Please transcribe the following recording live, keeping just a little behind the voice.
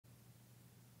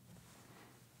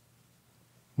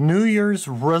New Year's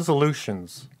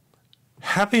resolutions.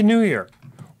 Happy New Year!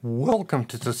 Welcome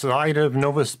to Society of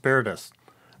Novus Spiritus.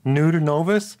 New to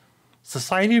Novus?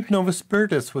 Society of Novus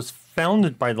Spiritus was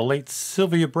founded by the late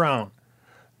Sylvia Browne.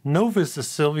 Novus is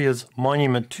Sylvia's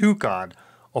monument to God,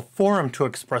 a forum to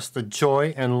express the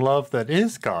joy and love that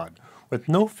is God, with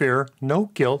no fear,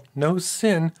 no guilt, no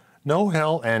sin, no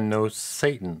hell, and no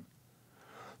Satan.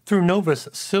 Through Novus,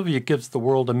 Sylvia gives the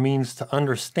world a means to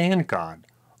understand God,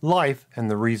 life, and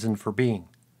the reason for being.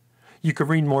 You can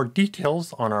read more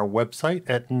details on our website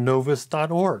at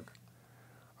novus.org.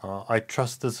 I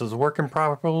trust this is working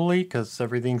properly because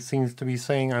everything seems to be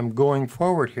saying I'm going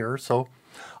forward here. So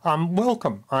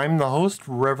welcome. I'm the host,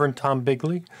 Reverend Tom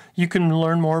Bigley. You can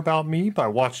learn more about me by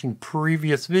watching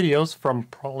previous videos from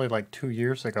probably like 2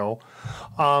 years ago.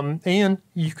 And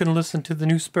you can listen to the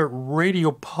New Spirit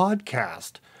Radio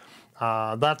podcast.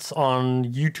 That's on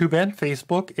YouTube and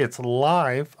Facebook. It's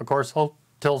live. Of course, I'll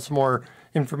tell some more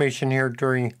information here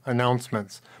during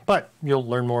announcements, but you'll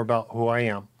learn more about who I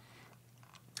am.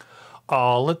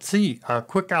 Let's see, a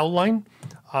quick outline.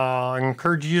 I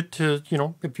encourage you to,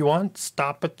 if you want,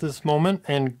 stop at this moment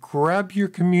and grab your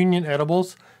communion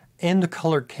edibles and a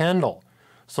colored candle.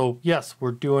 So yes,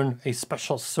 we're doing a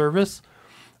special service.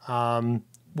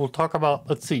 We'll talk about,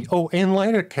 let's see, and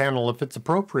light a candle if it's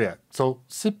appropriate. So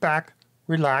sit back,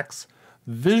 relax,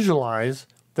 visualize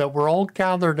that we're all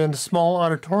gathered in a small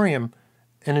auditorium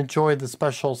and enjoy the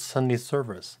special Sunday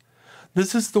service.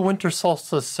 This is the Winter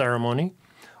Solstice ceremony.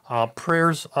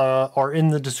 Prayers are in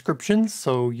the description,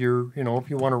 so if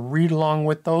you want to read along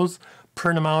with those,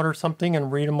 print them out or something and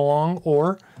read them along,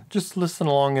 or just listen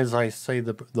along as I say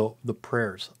the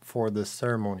prayers for this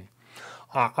ceremony.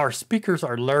 Our speakers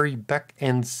are Larry Beck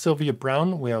and Sylvia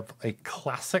Browne. We have a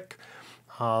classic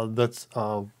that's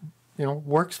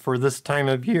works for this time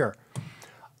of year.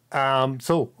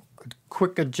 So,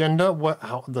 quick agenda.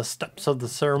 How the steps of the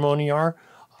ceremony are.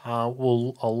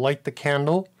 I'll light the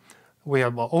candle. We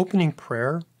have an opening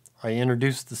prayer. I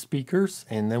introduce the speakers,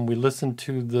 and then we listen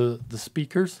to the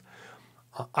speakers.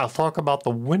 I'll talk about the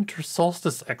Winter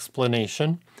Solstice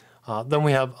explanation. Then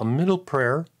we have a middle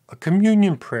prayer, a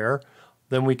communion prayer.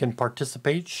 Then we can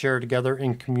participate, share together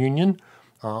in communion.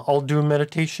 I'll do a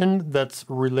meditation that's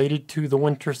related to the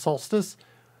Winter Solstice.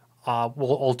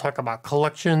 I'll talk about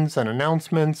collections and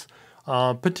announcements,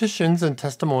 petitions and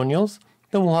testimonials.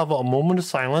 Then we'll have a moment of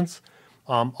silence.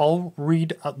 I'll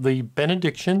read the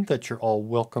benediction that you're all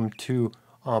welcome to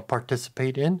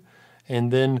participate in.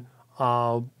 And then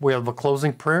we have a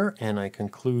closing prayer, and I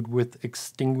conclude with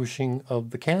extinguishing of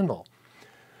the candle.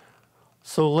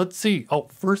 So let's see.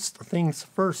 First things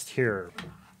first here.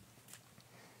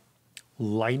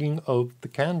 Lighting of the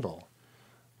candle.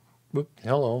 Whoop,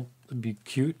 hello. It'd be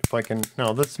cute if I can.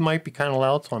 Now, this might be kind of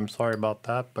loud, so I'm sorry about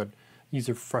that, but these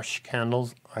are fresh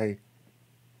candles. I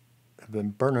have been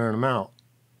burning them out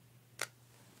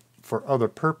for other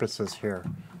purposes here.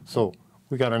 So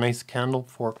we got a nice candle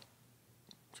for,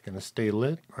 it's going to stay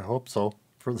lit, I hope so,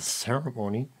 for the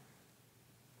ceremony.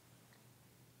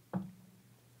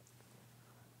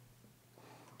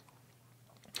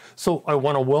 So I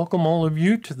want to welcome all of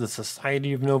you to the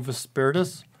Society of Novus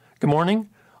Spiritus. Good morning.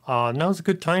 Now's a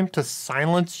good time to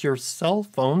silence your cell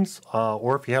phones,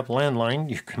 or if you have a landline,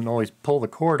 you can always pull the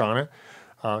cord on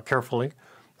it carefully.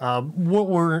 What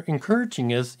we're encouraging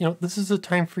is, this is a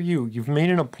time for you. You've made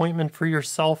an appointment for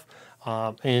yourself,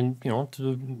 and,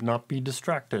 to not be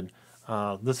distracted.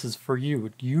 This is for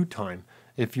you time.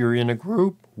 If you're in a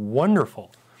group,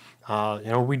 wonderful.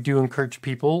 We do encourage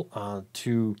people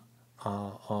to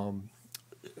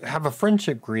have a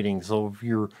friendship greeting. So if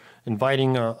you're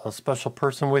inviting a special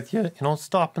person with you,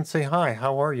 stop and say, hi,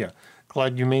 how are you?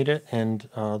 Glad you made it and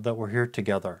that we're here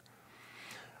together.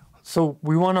 So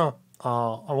we want to,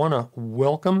 I want to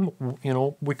welcome,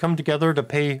 we come together to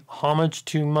pay homage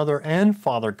to Mother and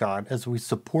Father God as we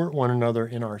support one another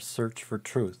in our search for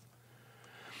truth.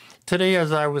 Today,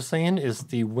 as I was saying, is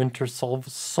the Winter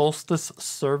Solstice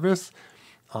service.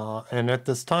 And at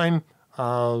this time,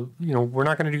 we're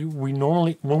not going to do,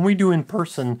 when we do in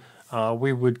person,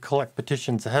 we would collect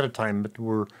petitions ahead of time, but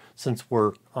since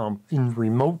we're in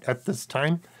remote at this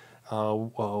time,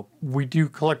 we do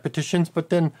collect petitions, but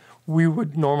then we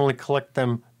would normally collect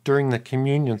them during the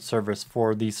communion service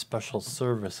for these special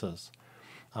services.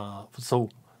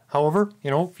 However,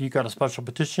 if you got a special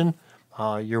petition,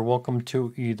 you're welcome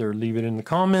to either leave it in the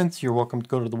comments, you're welcome to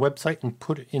go to the website and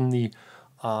put it in the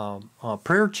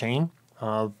prayer chain,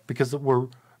 because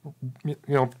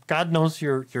God knows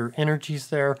your energy's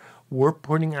there. We're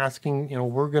asking,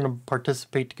 we're going to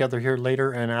participate together here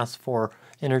later and ask for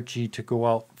energy to go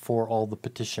out for all the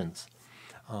petitions.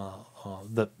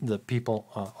 that people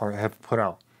have put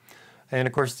out. And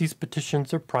of course, these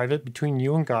petitions are private between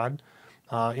you and God.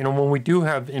 When we do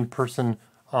have in-person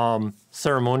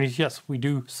ceremonies, yes, we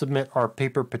do submit our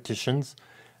paper petitions.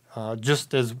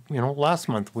 Just as, last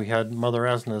month we had Mother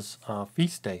Azna's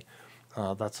feast day.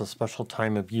 That's a special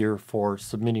time of year for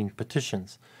submitting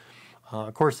petitions.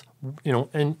 Of course,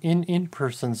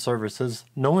 in-person services,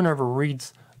 no one ever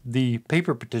reads the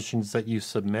paper petitions that you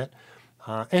submit.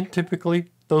 And typically,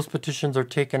 those petitions are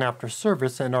taken after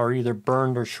service and are either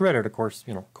burned or shredded, of course,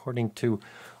 according to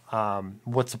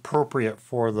what's appropriate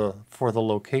for the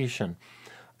location.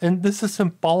 And this is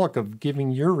symbolic of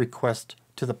giving your request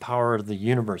to the power of the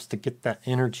universe to get that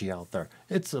energy out there.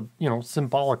 It's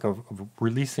symbolic of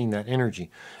releasing that energy.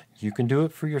 You can do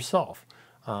it for yourself.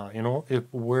 If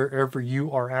wherever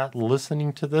you are at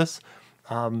listening to this,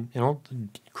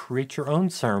 create your own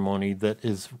ceremony that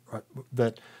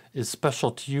is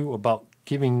special to you about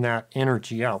giving that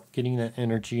energy out, getting that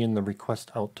energy and the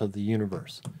request out to the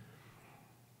universe.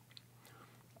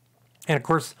 And of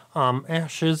course,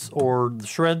 ashes or the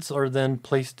shreds are then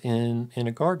placed in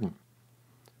a garden.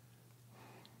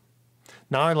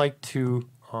 Now I like to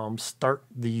start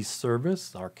the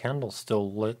service. Our candle's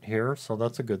still lit here, so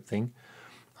that's a good thing.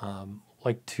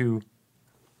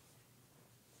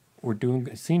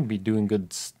 Seem to be doing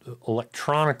good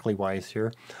electronically wise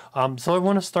here. So I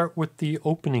want to start with the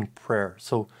opening prayer.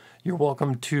 So you're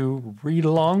welcome to read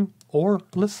along or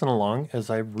listen along as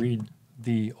I read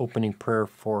the opening prayer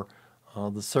for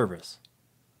the service.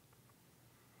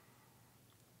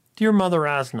 Dear Mother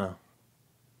Azna,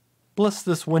 bless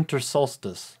this winter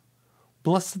solstice.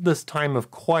 Bless this time of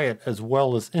quiet as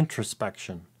well as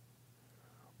introspection.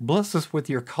 Bless us with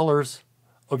your colors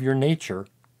of your nature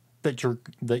that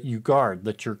you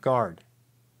guard.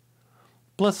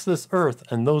 Bless this earth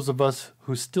and those of us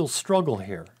who still struggle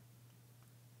here.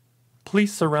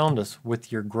 Please surround us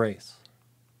with your grace.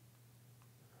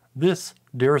 This,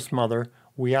 dearest Mother,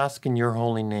 we ask in your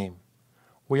holy name.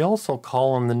 We also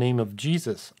call on the name of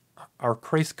Jesus, our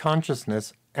Christ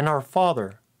consciousness, and our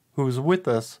Father, who is with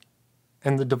us,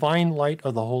 and the divine light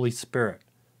of the Holy Spirit.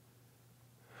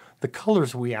 The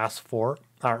colors we ask for,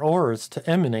 our auras to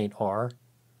emanate are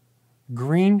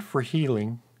green for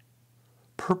healing,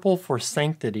 purple for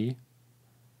sanctity,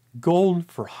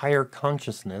 gold for higher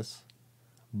consciousness,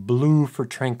 blue for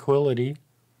tranquility,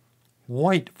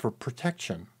 white for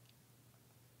protection.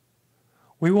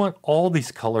 We want all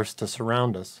these colors to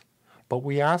surround us, but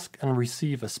we ask and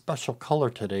receive a special color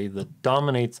today that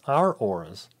dominates our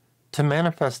auras to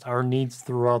manifest our needs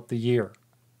throughout the year.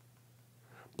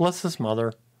 Bless us,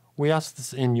 Mother. We ask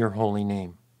this in your holy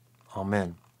name.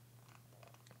 Amen.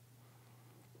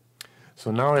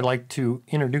 So now I'd like to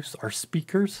introduce our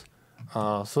speakers.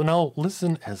 So now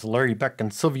listen as Larry Beck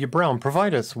and Sylvia Browne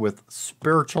provide us with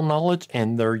spiritual knowledge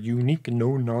and their unique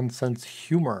no-nonsense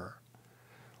humor.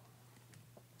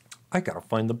 I gotta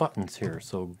find the buttons here,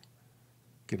 so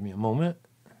give me a moment.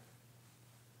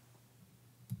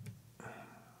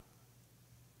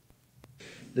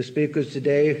 The speakers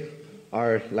today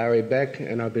are Larry Beck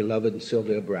and our beloved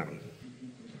Sylvia Browne.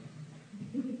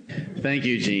 Thank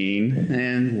you, Gene,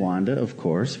 and Wanda, of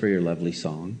course, for your lovely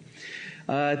song.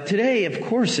 Today, of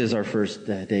course, is our first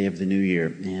day of the new year,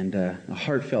 and a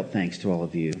heartfelt thanks to all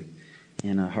of you,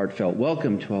 and a heartfelt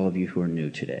welcome to all of you who are new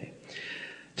today.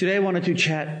 Today, I wanted to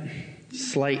chat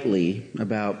slightly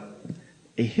about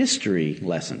a history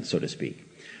lesson, so to speak.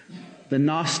 The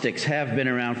Gnostics have been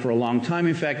around for a long time.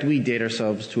 In fact, we date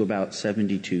ourselves to about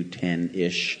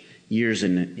 7210-ish years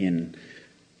in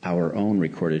our own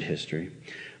recorded history.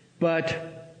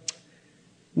 But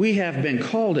we have been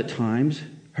called at times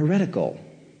heretical.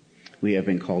 We have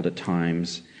been called at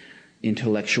times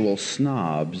intellectual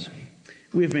snobs.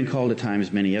 We have been called at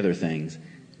times many other things,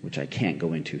 which I can't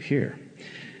go into here.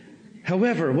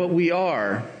 However, what we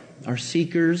are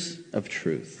seekers of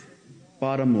truth.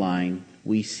 Bottom line,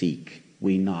 we seek,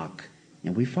 we knock,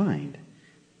 and we find,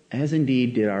 as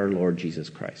indeed did our Lord Jesus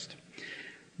Christ.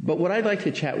 But what I'd like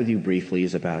to chat with you briefly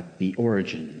is about the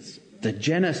origins, the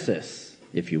Genesis,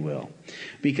 if you will,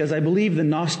 because I believe the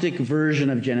Gnostic version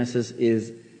of Genesis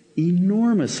is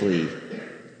enormously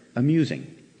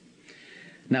amusing.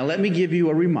 Now, let me give you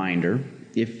a reminder.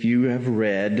 If you have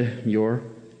read your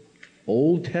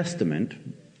Old Testament,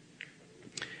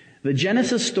 the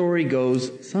Genesis story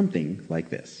goes something like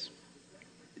this.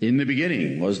 In the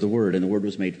beginning was the Word, and the Word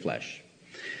was made flesh.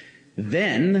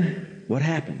 Then, what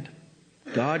happened?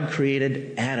 God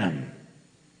created Adam.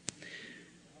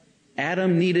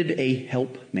 Adam needed a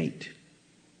helpmate.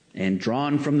 And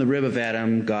drawn from the rib of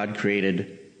Adam, God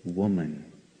created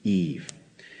woman, Eve.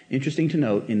 Interesting to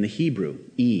note, in the Hebrew,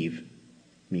 Eve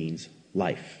means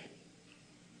life.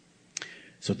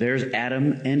 So there's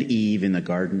Adam and Eve in the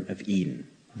Garden of Eden.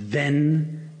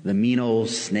 Then the mean old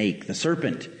snake, the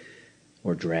serpent,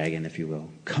 or dragon, if you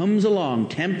will, comes along,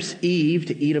 tempts Eve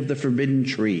to eat of the forbidden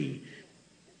tree,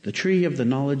 the tree of the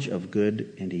knowledge of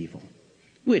good and evil,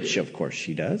 which, of course,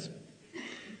 she does.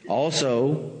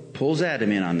 Also pulls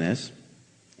Adam in on this,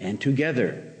 and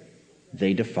together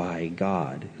they defy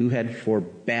God, who had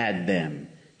forbade them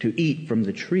to eat from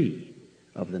the tree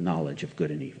of the knowledge of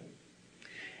good and evil.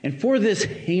 And for this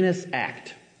heinous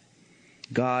act,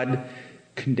 God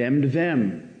condemned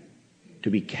them to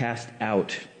be cast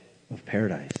out of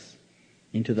paradise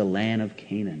into the land of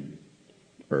Canaan,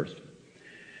 earth.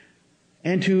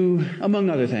 And to, among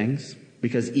other things,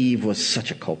 because Eve was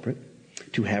such a culprit,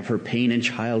 to have her pain in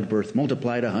childbirth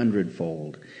multiplied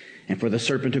 100-fold, and for the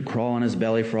serpent to crawl on his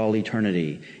belly for all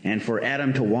eternity, and for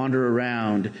Adam to wander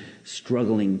around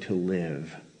struggling to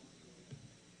live.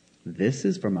 This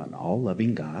is from an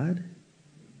all-loving God?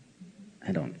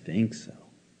 I don't think so.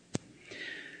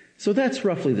 So that's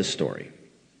roughly the story.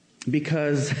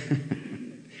 Because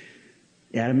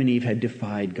Adam and Eve had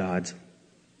defied God's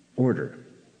order.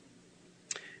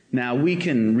 Now, we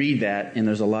can read that, and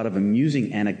there's a lot of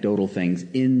amusing anecdotal things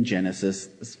in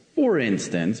Genesis. For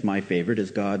instance, my favorite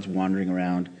is God's wandering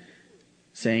around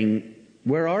saying,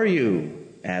 "Where are you,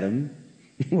 Adam?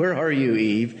 Where are you,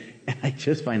 Eve?" And I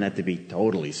just find that to be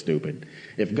totally stupid.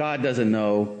 If God doesn't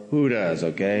know, who does,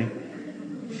 okay?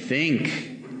 Think,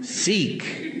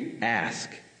 seek, ask.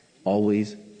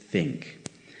 Always think.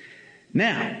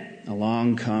 Now,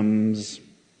 along comes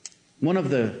one of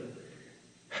the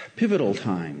pivotal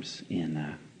times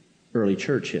in early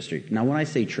church history. Now, when I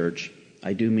say church,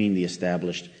 I do mean the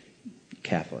established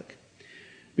Catholic,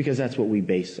 because that's what we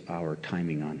base our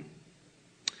timing on.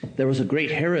 There was a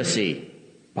great heresy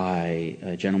by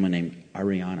a gentleman named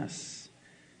Arianus.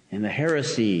 And the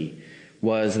heresy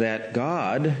was that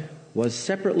God was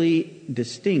separately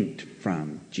distinct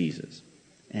from Jesus,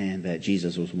 and that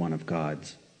Jesus was one of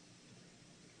God's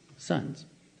sons,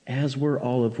 as were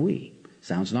all of we.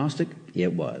 Sounds Gnostic?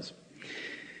 It was.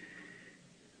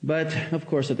 But, of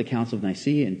course, at the Council of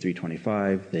Nicaea in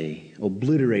 325, they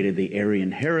obliterated the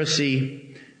Arian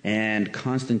heresy, and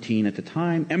Constantine, at the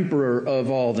time, emperor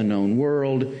of all the known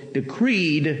world,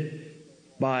 decreed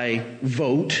by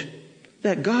vote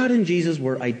that God and Jesus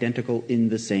were identical in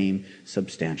the same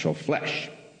substantial flesh.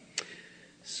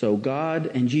 So God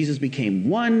and Jesus became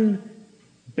one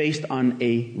based on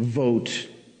a vote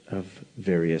of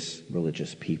various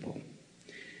religious people.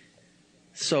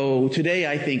 So today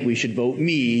I think we should vote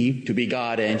me to be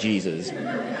God and Jesus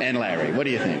and Larry. What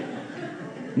do you think?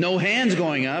 No hands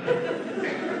going up.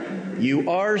 You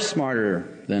are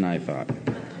smarter than I thought.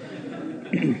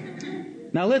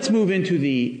 Now let's move into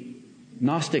the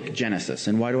Gnostic Genesis.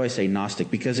 And why do I say Gnostic?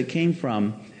 Because it came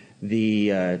from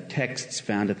the texts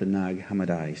found at the Nag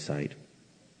Hammadi site.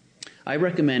 I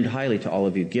recommend highly to all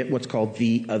of you, get what's called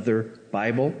the Other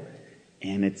Bible.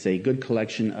 And it's a good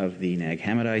collection of the Nag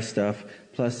Hammadi stuff,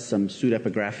 plus some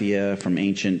pseudepigraphia from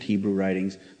ancient Hebrew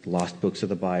writings, the lost books of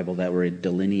the Bible that were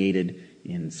delineated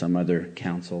in some other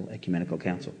council, ecumenical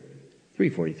council.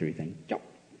 343 thing. Yep.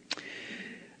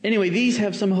 Anyway, these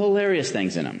have some hilarious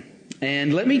things in them.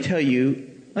 And let me tell you,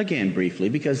 again briefly,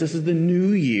 because this is the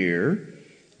new year,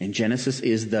 and Genesis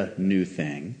is the new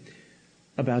thing,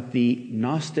 about the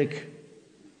Gnostic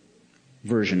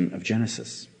version of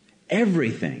Genesis.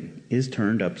 Everything is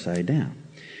turned upside down.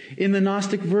 In the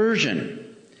Gnostic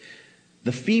version,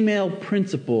 the female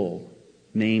principle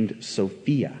named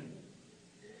Sophia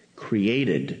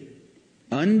created,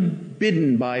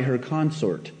 unbidden by her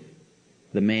consort,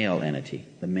 the male entity,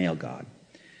 the male god,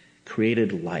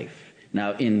 created life.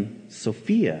 Now, in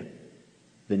Sophia,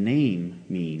 the name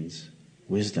means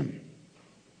wisdom.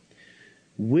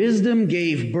 Wisdom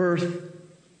gave birth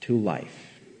to life.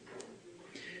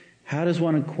 How does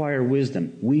one acquire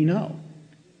wisdom? We know.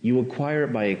 You acquire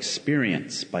it by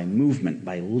experience, by movement,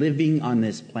 by living on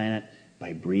this planet,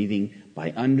 by breathing,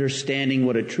 by understanding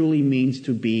what it truly means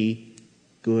to be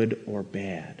good or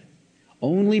bad.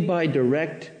 Only by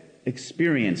direct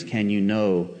experience can you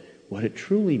know what it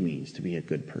truly means to be a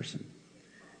good person.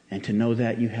 And to know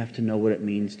that, you have to know what it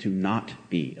means to not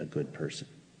be a good person.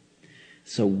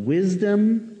 So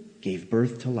wisdom gave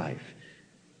birth to life.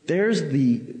 There's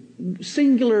the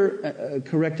singular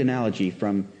correct analogy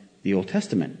from the Old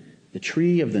Testament. The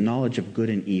tree of the knowledge of good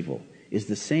and evil is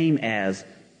the same as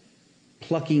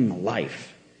plucking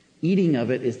life. Eating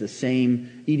of it is the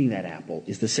same, eating that apple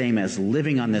is the same as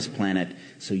living on this planet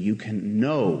so you can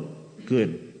know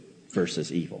good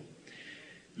versus evil.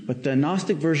 But the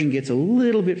Gnostic version gets a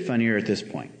little bit funnier at this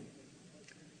point.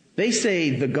 They say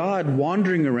the God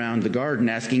wandering around the garden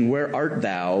asking, "Where art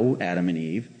thou, Adam and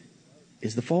Eve?"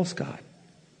 is the false God.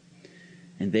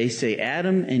 And they say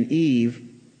Adam and Eve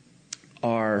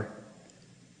are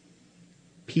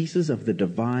pieces of the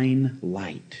divine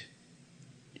light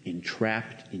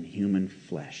entrapped in human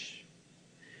flesh.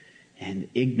 And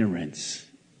ignorance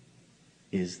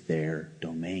is their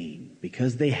domain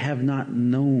because they have not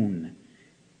known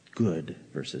good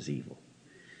versus evil.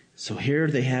 So here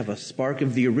they have a spark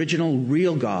of the original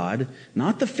real God,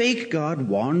 not the fake God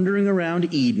wandering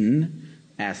around Eden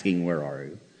asking, "Where are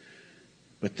you?"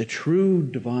 But the true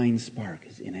divine spark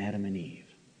is in Adam and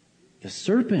Eve. The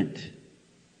serpent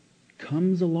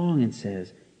comes along and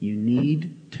says, you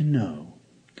need to know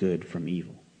good from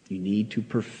evil. You need to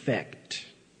perfect,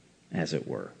 as it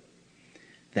were.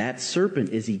 That serpent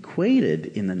is equated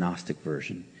in the Gnostic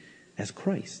version as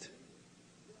Christ,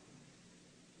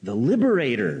 the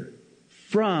liberator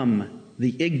from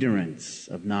the ignorance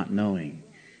of not knowing.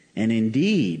 And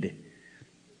indeed,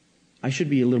 I should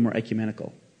be a little more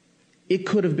ecumenical. It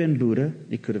could have been Buddha,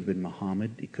 it could have been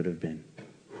Muhammad, it could have been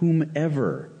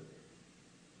whomever.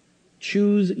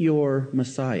 Choose your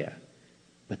Messiah.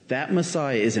 But that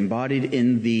Messiah is embodied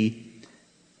in the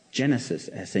Genesis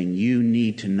as saying you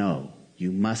need to know,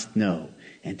 you must know.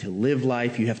 And to live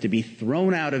life, you have to be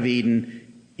thrown out of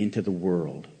Eden into the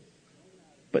world.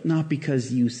 But not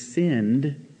because you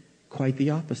sinned, quite the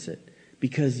opposite.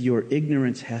 Because your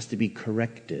ignorance has to be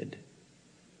corrected.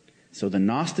 So the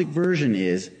Gnostic version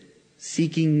is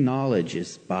seeking knowledge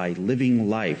is by living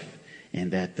life, and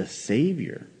that the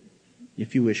Savior,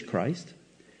 if you wish, Christ,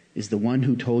 is the one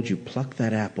who told you, pluck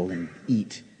that apple and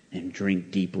eat and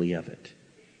drink deeply of it.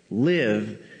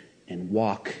 Live and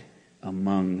walk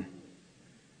among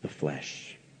the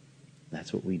flesh.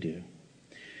 That's what we do.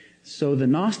 So the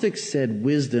Gnostics said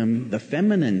wisdom, the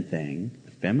feminine thing,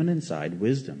 the feminine side,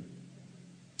 wisdom,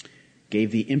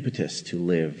 gave the impetus to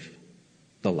live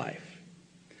the life.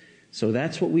 So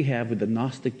that's what we have with the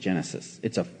Gnostic Genesis.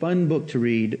 It's a fun book to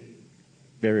read,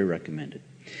 very recommended.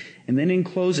 And then in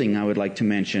closing, I would like to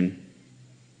mention,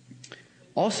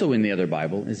 also in the other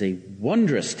Bible, is a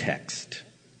wondrous text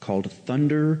called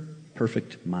Thunder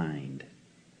Perfect Mind.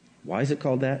 Why is it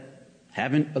called that?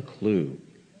 Haven't a clue.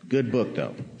 Good book,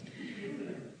 though.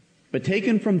 But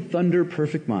taken from Thunder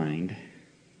Perfect Mind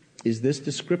is this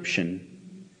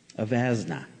description of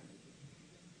Azna.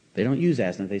 They don't use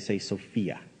Azna, they say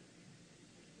Sophia.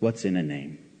 What's in a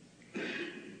name?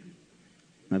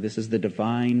 Now this is the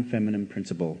divine feminine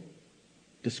principle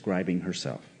describing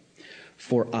herself.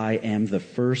 For I am the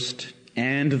first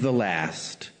and the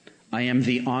last. I am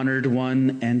the honored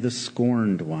one and the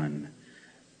scorned one.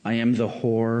 I am the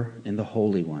whore and the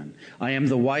holy one. I am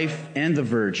the wife and the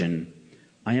virgin.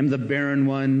 I am the barren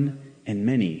one, and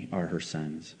many are her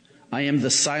sons. I am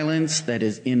the silence that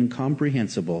is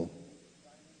incomprehensible.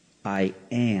 I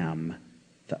am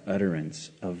the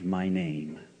utterance of my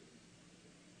name.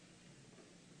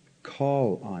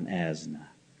 Call on Azna,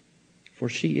 for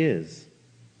she is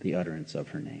the utterance of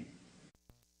her name.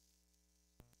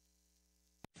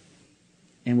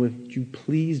 And would you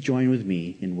please join with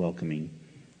me in welcoming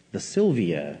the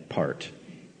Sylvia part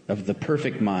of the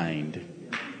perfect mind.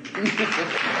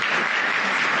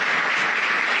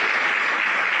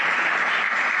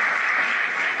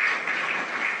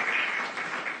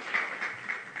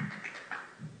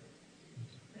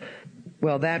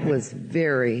 Well, that was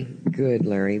very good,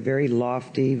 Larry. Very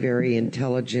lofty, very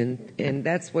intelligent. And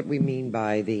that's what we mean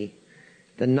by the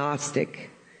Gnostic.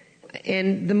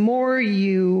 And the more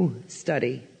you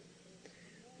study,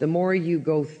 the more you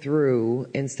go through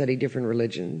and study different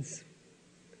religions,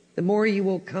 the more you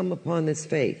will come upon this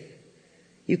faith.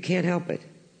 You can't help it.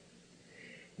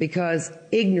 Because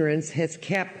ignorance has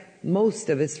kept most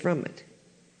of us from it.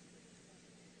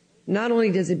 Not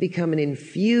only does it become an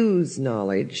infused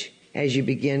knowledge as you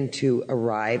begin to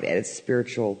arrive at a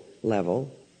spiritual level,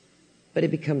 but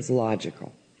it becomes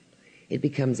logical. It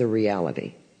becomes a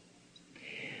reality.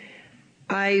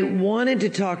 I wanted to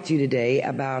talk to you today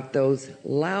about those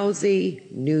lousy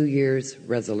New Year's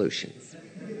resolutions.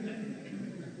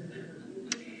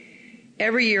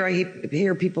 Every year I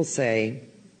hear people say,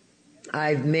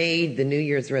 I've made the New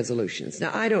Year's resolutions.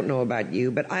 Now, I don't know about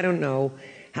you, but I don't know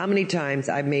how many times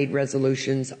I've made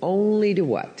resolutions only to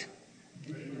what?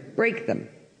 Break them.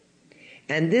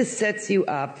 And this sets you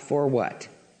up for what?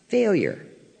 Failure.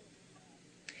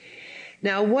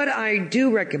 Now, what I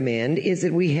do recommend is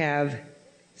that we have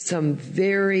some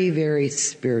very, very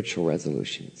spiritual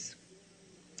resolutions.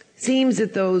 Seems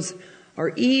that those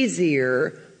are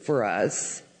easier for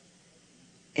us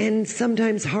and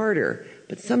sometimes harder,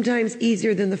 but sometimes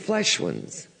easier than the flesh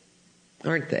ones,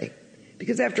 aren't they?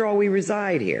 Because after all, we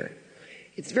reside here.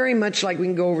 It's very much like we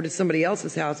can go over to somebody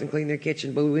else's house and clean their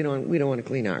kitchen, but we don't want to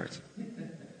clean ours.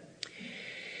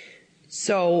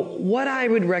 So what I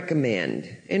would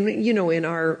recommend, and you know, in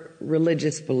our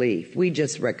religious belief, we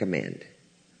just recommend.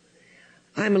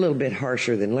 I'm a little bit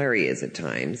harsher than Larry is at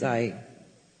times. I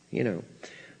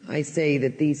say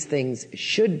that these things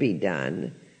should be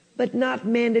done, but not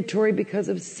mandatory because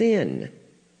of sin.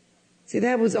 See,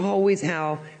 that was always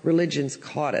how religions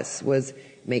caught us, was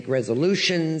make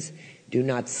resolutions, do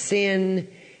not sin,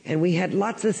 and we had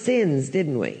lots of sins,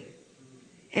 didn't we?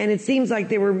 And it seems like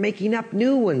they were making up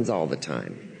new ones all the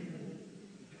time.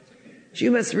 But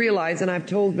you must realize, and I've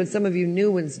told, but some of you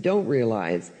new ones don't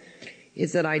realize,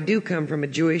 is that I do come from a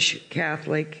Jewish,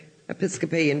 Catholic,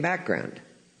 Episcopalian background.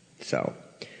 So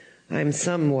I'm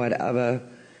somewhat of a,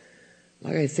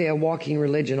 like I say, a walking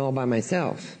religion all by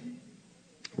myself.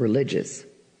 Religious.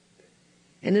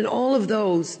 And in all of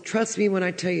those, trust me when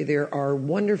I tell you, there are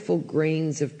wonderful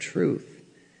grains of truth.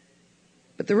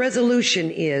 But the resolution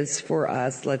is for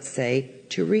us, let's say,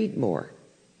 to read more.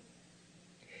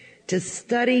 To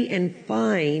study and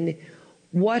find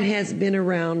what has been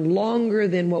around longer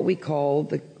than what we call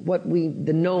the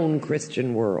known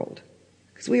Christian world.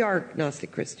 Because we are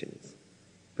Gnostic Christians.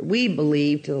 But we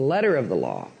believe to the letter of the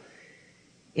law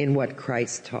in what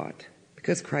Christ taught.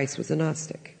 Because Christ was a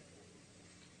Gnostic.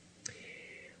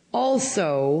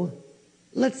 Also,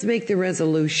 let's make the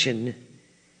resolution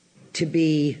to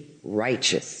be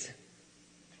righteous.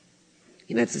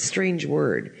 You know, it's a strange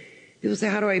word. People say,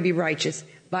 how do I be righteous?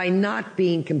 By not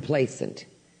being complacent.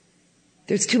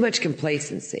 There's too much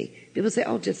complacency. People say,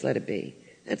 oh, just let it be.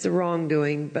 That's a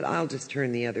wrongdoing, but I'll just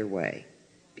turn the other way.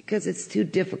 Because it's too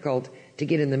difficult to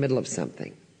get in the middle of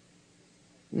something.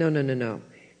 No.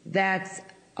 That's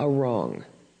a wrong.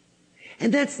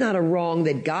 And that's not a wrong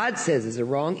that God says is a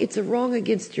wrong. It's a wrong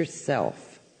against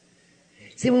yourself.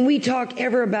 See, when we talk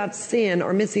ever about sin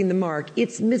or missing the mark,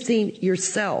 it's missing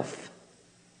yourself.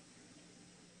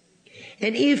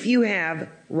 And if you have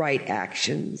right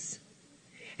actions,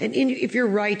 and if you're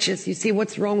righteous, you see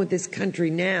what's wrong with this country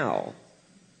now.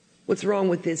 What's wrong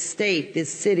with this state,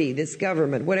 this city, this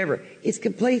government, whatever. It's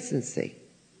complacency.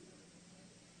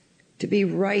 To be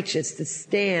righteous, to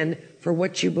stand for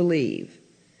what you believe.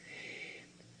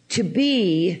 To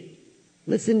be,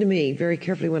 listen to me very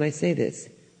carefully when I say this,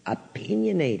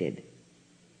 opinionated.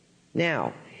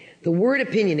 Now, the word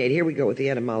opinionated, here we go with the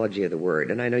etymology of the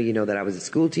word. And I know you know that I was a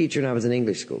school teacher and I was an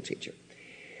English school teacher.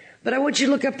 But I want you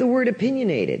to look up the word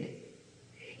opinionated.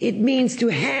 It means to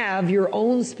have your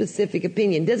own specific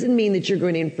opinion. Doesn't mean that you're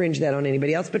going to infringe that on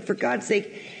anybody else, but for God's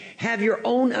sake, have your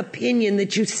own opinion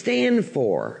that you stand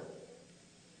for.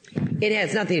 It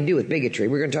has nothing to do with bigotry.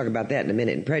 We're going to talk about that in a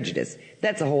minute, and prejudice.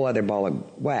 That's a whole other ball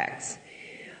of wax.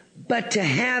 But to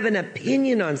have an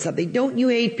opinion on something, don't you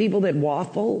hate people that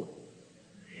waffle?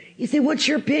 You say, what's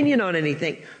your opinion on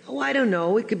anything? Oh, I don't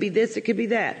know. It could be this, it could be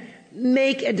that.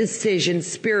 Make a decision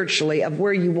spiritually of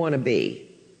where you want to be.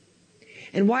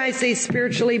 And why I say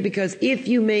spiritually, because if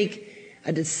you make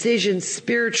a decision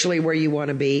spiritually where you want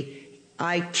to be,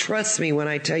 trust me when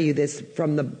I tell you this,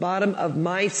 from the bottom of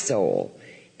my soul,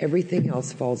 everything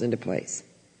else falls into place.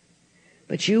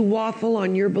 But you waffle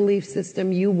on your belief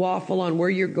system, you waffle on where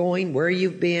you're going, where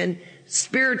you've been,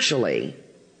 spiritually,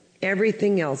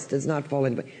 everything else does not fall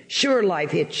into place. Sure,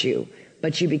 life hits you,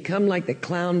 but you become like the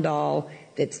clown doll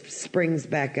that springs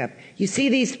back up. You see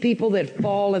these people that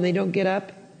fall and they don't get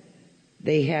up?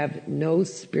 They have no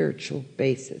spiritual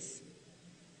basis.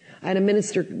 I had a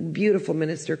minister, beautiful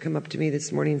minister, come up to me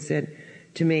this morning and said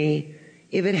to me,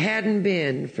 if it hadn't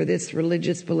been for this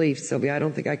religious belief, Sylvia, I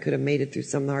don't think I could have made it through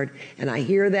something hard. And I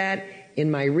hear that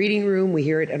in my reading room. We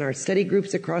hear it in our study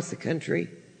groups across the country.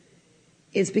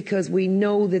 It's because we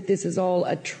know that this is all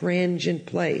a transient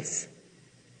place.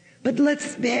 But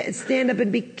let's stand up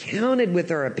and be counted with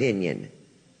our opinion.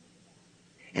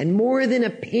 And more than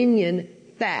opinion,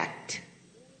 fact.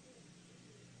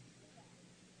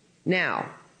 Now,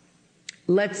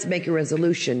 let's make a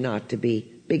resolution not to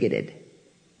be bigoted.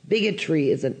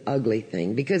 Bigotry is an ugly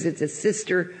thing because it's a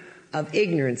sister of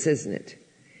ignorance, isn't it?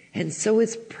 And so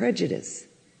is prejudice.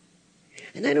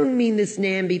 And I don't mean this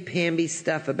namby-pamby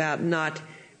stuff about not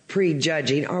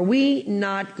prejudging. Are we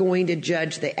not going to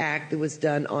judge the act that was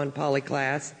done on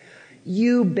Polyclass?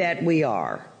 You bet we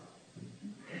are.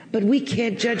 But we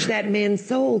can't judge that man's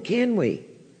soul, can we?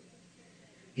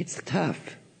 It's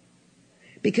tough.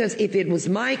 Because if it was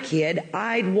my kid,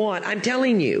 I'm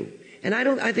telling you, and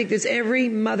I think there's every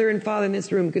mother and father in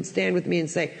this room could stand with me and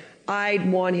say,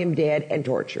 I'd want him dead and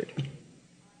tortured.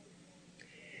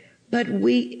 But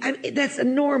that's a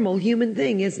normal human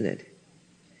thing, isn't it?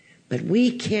 But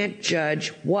we can't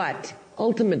judge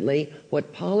ultimately,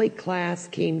 what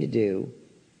Polyclass came to do.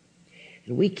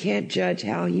 And we can't judge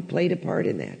how he played a part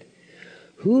in that.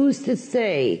 Who's to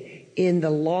say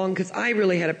because I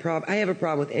really had a problem. I have a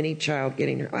problem with any child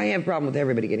getting hurt. I have a problem with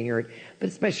everybody getting hurt, but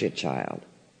especially a child.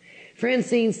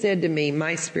 Francine said to me,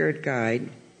 my spirit guide,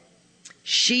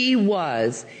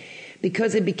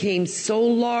 because it became so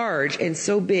large and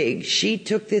so big, she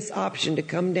took this option to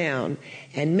come down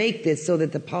and make this so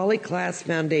that the Polyclass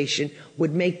Foundation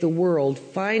would make the world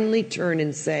finally turn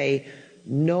and say,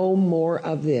 no more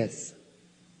of this.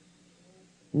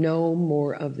 No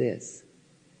more of this.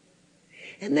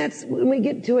 And that's, when we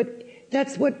get to it,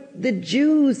 that's what the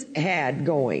Jews had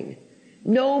going.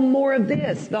 No more of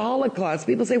this. The Holocaust.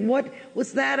 People say, what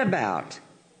was that about?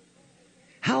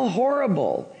 How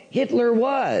horrible Hitler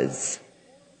was.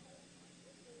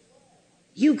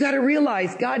 You've got to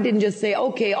realize God didn't just say,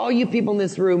 okay, all you people in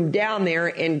this room down there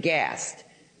and gassed.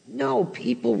 No,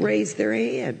 people raised their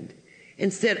hand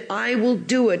and said, I will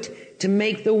do it to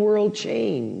make the world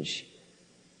change.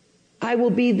 I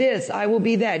will be this, I will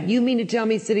be that. You mean to tell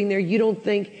me sitting there you don't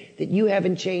think that you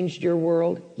haven't changed your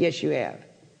world? Yes, you have.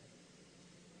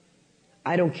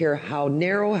 I don't care how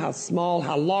narrow, how small,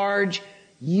 how large.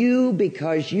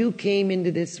 Because you came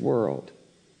into this world,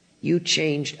 you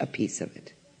changed a piece of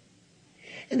it.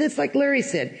 And that's like Larry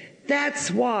said, that's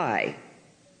why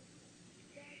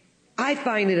I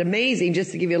find it amazing,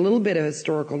 just to give you a little bit of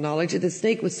historical knowledge, that the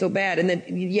snake was so bad, and that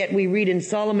yet we read in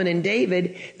Solomon and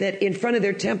David that in front of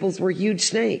their temples were huge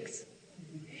snakes.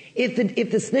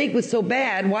 If the snake was so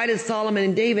bad, why does Solomon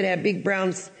and David have big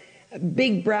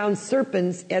brown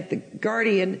serpents at the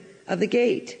guardian of the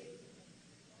gate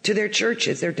to their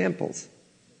churches, their temples?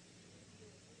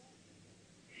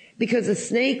 Because a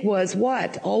snake was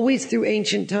what? Always through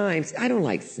ancient times. I don't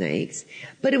like snakes,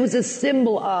 but it was a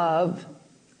symbol of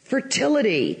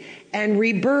fertility and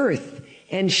rebirth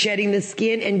and shedding the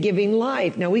skin and giving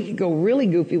life. Now we could go really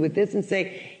goofy with this and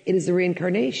say it is a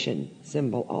reincarnation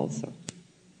symbol also,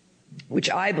 which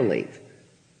I believe.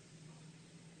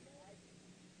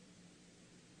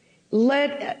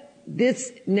 Let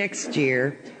this next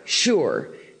year,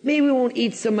 sure, maybe we won't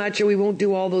eat so much, or we won't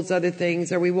do all those other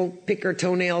things, or we won't pick our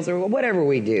toenails, or whatever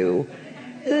we do.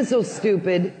 It's so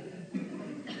stupid.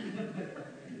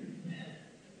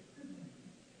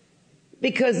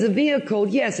 Because the vehicle,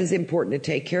 yes, is important to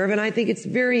take care of, and I think it's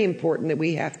very important that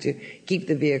we have to keep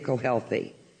the vehicle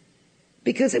healthy.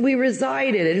 Because we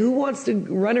reside in it. Who wants to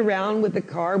run around with a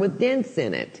car with dents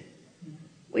in it?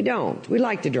 We don't. We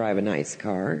like to drive a nice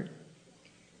car.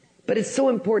 But it's so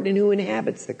important in who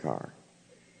inhabits the car.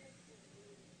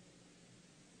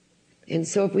 And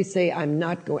so if we say, I'm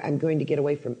going to get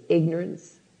away from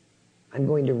ignorance, I'm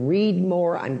going to read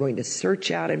more, I'm going to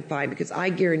search out and find, because I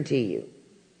guarantee you,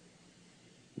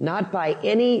 not by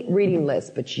any reading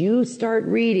list, but you start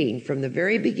reading from the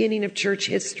very beginning of church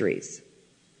histories,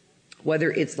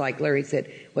 whether it's like Larry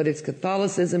said, whether it's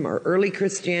Catholicism or early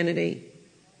Christianity,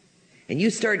 and you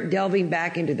start delving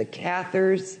back into the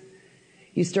Cathars,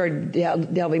 you start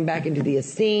delving back into the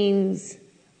Essenes,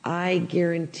 I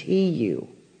guarantee you,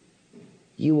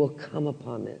 you will come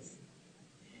upon this.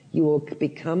 You will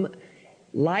become,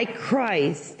 like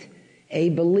Christ, a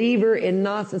believer in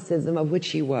Gnosticism, of which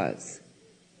he was.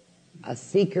 A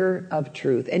seeker of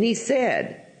truth. And he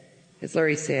said, as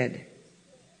Larry said,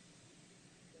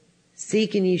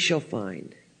 seek and ye shall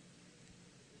find,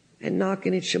 and knock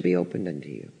and it shall be opened unto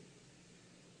you.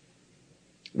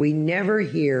 We never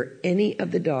hear any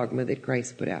of the dogma that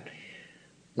Christ put out.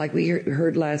 Like we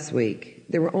heard last week,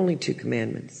 there were only 2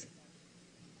 commandments.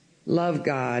 Love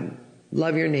God,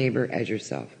 love your neighbor as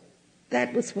yourself.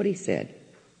 That was what he said.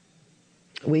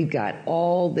 We've got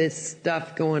all this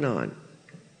stuff going on.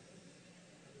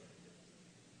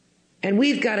 And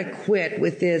we've got to quit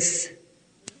with this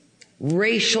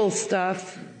racial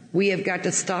stuff. We have got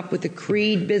to stop with the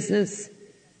creed business.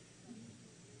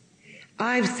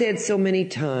 I've said so many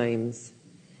times,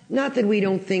 not that we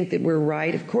don't think that we're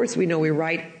right. Of course we know we're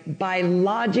right by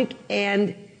logic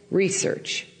and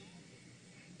research.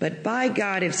 But by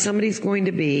God, if somebody's going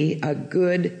to be a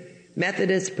good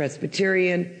Methodist,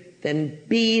 Presbyterian, then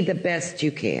be the best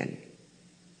you can.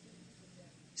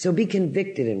 So be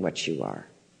convicted in what you are.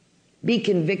 Be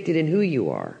convicted in who you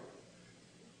are.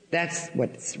 That's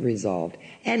what's resolved.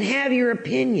 And have your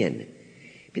opinion.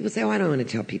 People say, I don't want to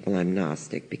tell people I'm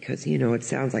Gnostic because, it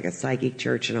sounds like a psychic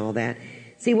church and all that.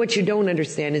 See, what you don't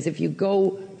understand is if you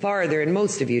go farther, and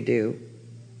most of you do,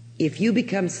 if you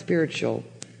become spiritual,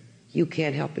 you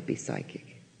can't help but be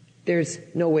psychic. There's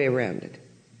no way around it.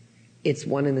 It's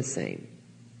one and the same.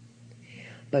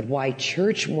 But why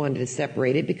church wanted to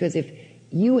separate it? Because if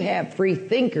you have free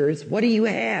thinkers, what do you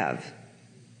have?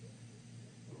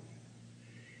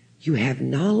 You have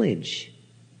knowledge.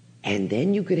 And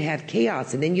then you could have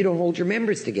chaos, and then you don't hold your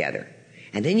members together.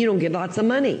 And then you don't get lots of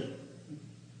money.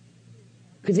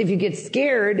 Because if you get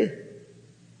scared,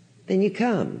 then you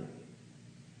come.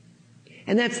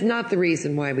 And that's not the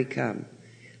reason why we come.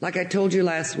 Like I told you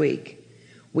last week,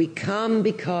 we come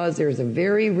because there's a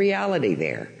very reality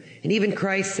there. And even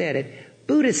Christ said it.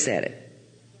 Buddha said it.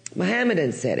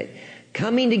 Mohammedan said it.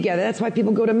 Coming together. That's why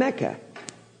people go to Mecca.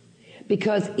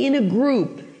 Because in a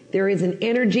group, there is an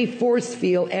energy force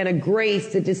field and a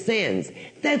grace that descends.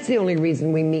 That's the only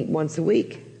reason we meet once a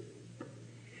week.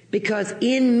 Because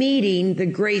in meeting, the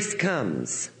grace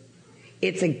comes.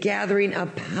 It's a gathering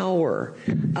of power,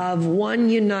 of one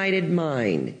united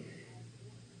mind.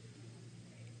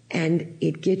 And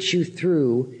it gets you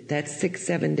through that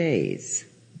 6-7 days.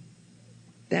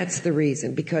 That's the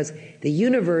reason. Because the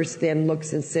universe then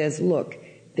looks and says, look,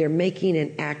 they're making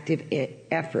an active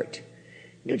effort.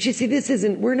 Don't you see,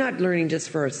 we're not learning just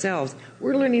for ourselves.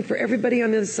 We're learning for everybody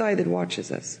on the other side that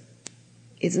watches us.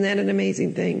 Isn't that an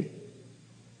amazing thing?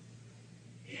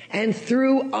 And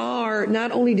through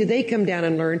not only do they come down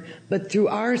and learn, but through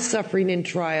our suffering and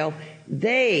trial,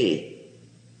 they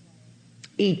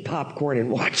eat popcorn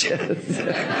and watch us.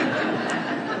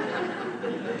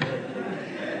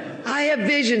 I have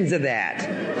visions of that.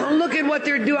 Oh, look at what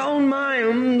they're doing. Oh, my.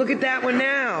 Look at that one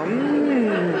now.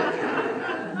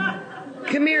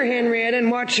 Come here, Henrietta,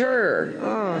 and watch her.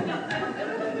 Oh.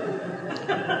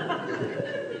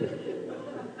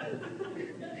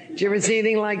 Did you ever see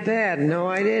anything like that? No,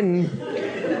 I didn't.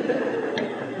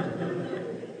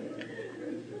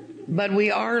 But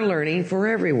we are learning for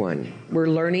everyone. We're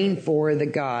learning for the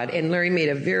God. And Larry made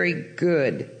a very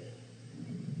good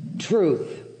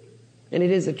truth, and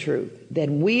it is a truth, that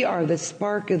we are the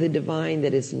spark of the divine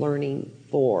that is learning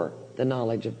for the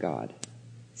knowledge of God.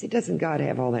 See, doesn't God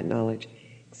have all that knowledge?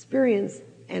 Experience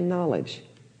and knowledge.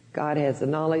 God has the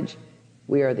knowledge.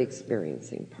 We are the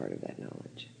experiencing part of that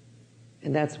knowledge.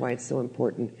 And that's why it's so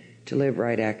important to live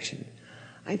right action.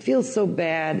 I feel so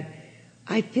bad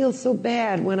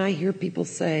when I hear people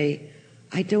say,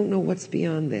 I don't know what's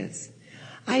beyond this.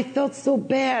 I felt so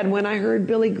bad when I heard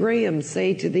Billy Graham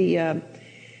say to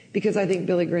because I think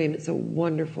Billy Graham is a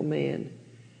wonderful man.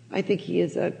 I think he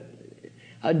is a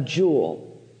jewel.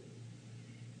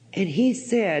 And he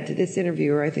said to this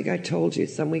interviewer, I think I told you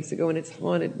some weeks ago, and it's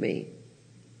haunted me.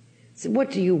 He said,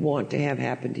 what do you want to have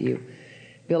happen to you,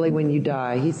 Billy, when you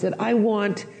die? He said, I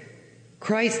want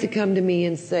Christ to come to me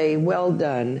and say, well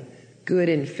done, good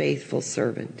and faithful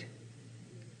servant.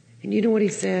 And you know what he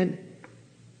said?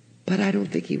 But I don't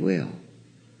think he will.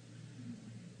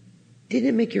 Didn't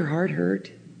it make your heart hurt?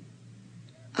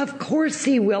 Of course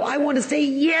he will. I want to say,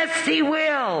 yes, he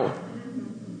will.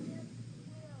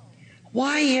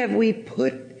 Why have we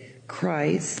put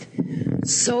Christ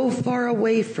so far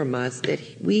away from us that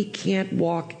we can't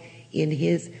walk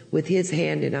with his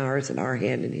hand in ours and our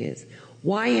hand in his?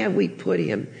 Why have we put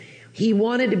him? He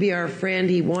wanted to be our friend.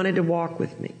 He wanted to walk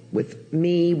with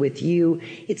me, with you.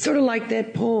 It's sort of like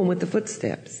that poem with the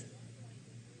footsteps.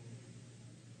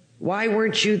 Why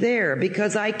weren't you there?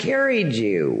 Because I carried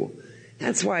you.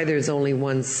 That's why there's only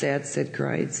one set, said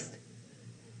Christ.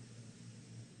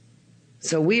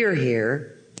 So we are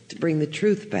here to bring the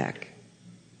truth back.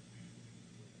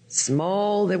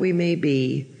 Small that we may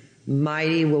be,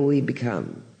 mighty will we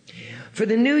become. For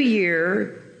the new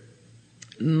year,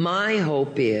 my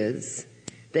hope is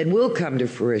that will come to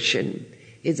fruition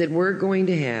is that we're going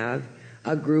to have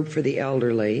a group for the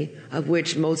elderly, of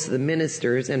which most of the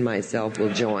ministers and myself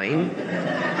will join.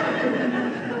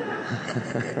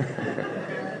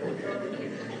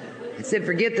 I said,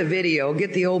 forget the video,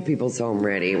 get the old people's home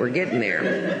ready. We're getting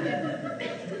there.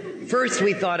 First,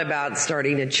 we thought about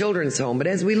starting a children's home, but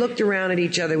as we looked around at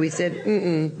each other, we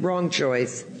said, wrong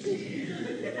choice.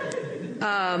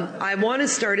 I want to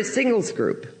start a singles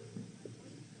group.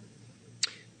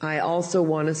 I also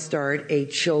want to start a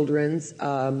children's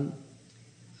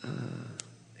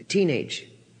teenage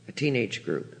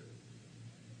group.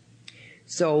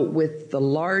 So with the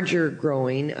larger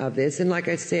growing of this, and like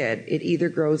I said, it either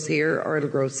grows here or it'll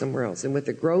grow somewhere else. And with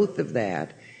the growth of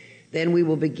that, then we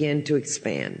will begin to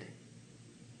expand.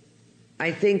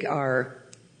 I think our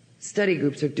study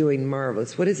groups are doing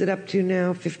marvelous. What is it up to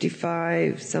now?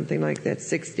 55, something like that,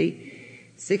 60?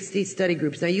 60 study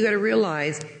groups. Now you got to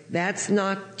realize that's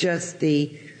not just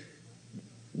this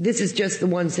is just the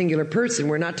one singular person.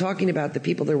 We're not talking about the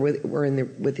people that were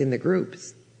within the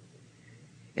groups.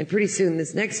 And pretty soon,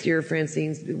 this next year,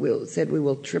 Francine said we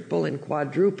will triple and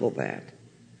quadruple that.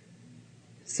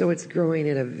 So it's growing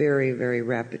at a very, very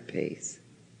rapid pace.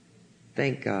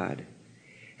 Thank God.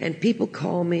 And people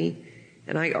call me,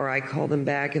 and I call them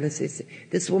back, and they say,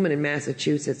 this woman in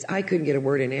Massachusetts, I couldn't get a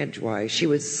word in edgewise. She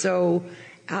was so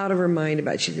out of her mind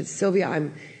about it. She said, Sylvia,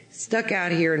 I'm stuck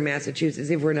out here in Massachusetts,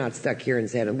 if we're not stuck here in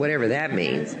San, whatever that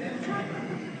means.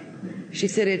 She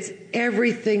said, it's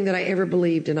everything that I ever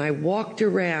believed, and I walked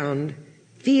around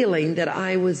feeling that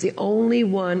I was the only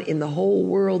one in the whole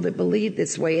world that believed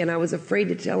this way, and I was afraid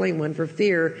to tell anyone for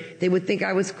fear they would think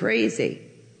I was crazy.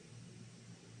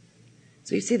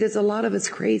 So you see, there's a lot of us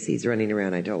crazies running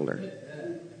around, I told her.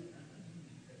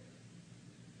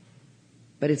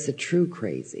 But it's the true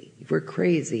crazy. If we're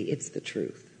crazy, it's the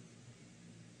truth.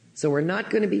 So we're not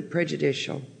going to be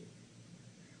prejudicial.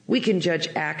 We can judge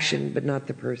action, but not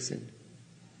the person.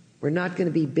 We're not going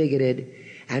to be bigoted,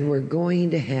 and we're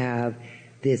going to have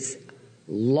this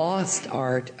lost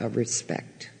art of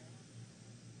respect.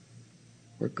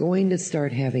 We're going to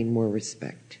start having more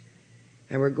respect.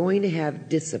 And we're going to have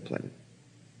discipline.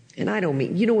 And I don't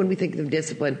mean, when we think of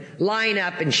discipline, line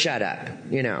up and shut up,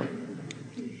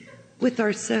 With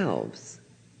ourselves.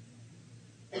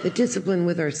 The discipline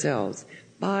with ourselves.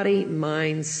 Body,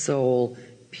 mind, soul,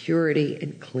 purity,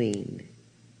 and clean.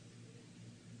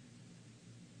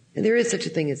 And there is such a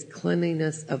thing as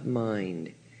cleanliness of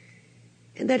mind.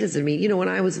 And that doesn't mean, when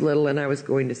I was little and I was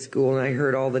going to school and I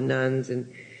heard all the nuns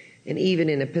and even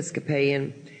an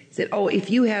Episcopalian said, oh, if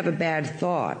you have a bad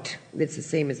thought, it's the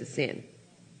same as a sin.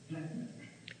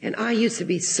 And I used to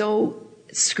be so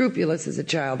scrupulous as a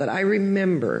child that I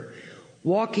remember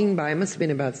walking by, it must have been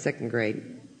about second grade,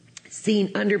 seeing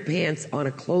underpants on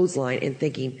a clothesline and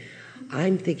thinking,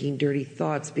 I'm thinking dirty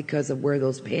thoughts because of where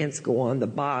those pants go on the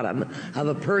bottom of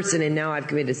a person, and now I've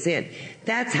committed sin.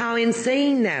 That's how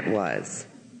insane that was.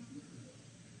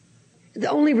 The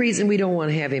only reason we don't want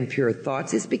to have impure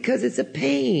thoughts is because it's a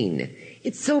pain.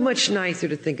 It's so much nicer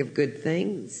to think of good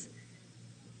things.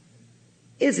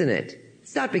 Isn't it?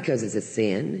 It's not because it's a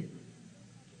sin.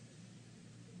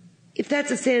 If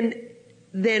that's a sin,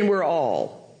 then we're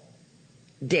all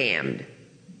damned.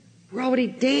 We're already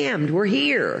damned. We're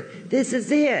here. This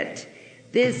is it.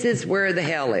 This is where the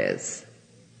hell is.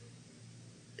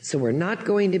 So we're not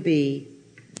going to be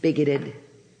bigoted.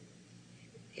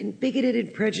 And bigoted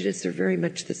and prejudice are very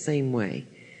much the same way.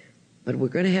 But we're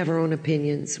going to have our own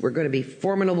opinions. We're going to be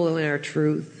formidable in our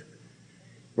truth.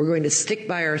 We're going to stick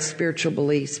by our spiritual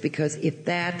beliefs, because if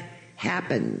that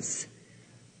happens,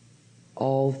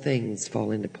 all things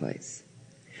fall into place.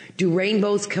 Do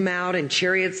rainbows come out and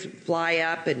chariots fly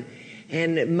up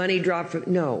and money drop from?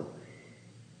 No.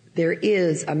 There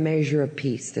is a measure of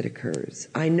peace that occurs.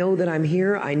 I know that I'm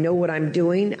here. I know what I'm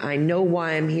doing. I know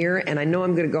why I'm here. And I know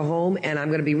I'm going to go home, and I'm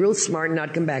going to be real smart and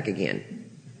not come back again.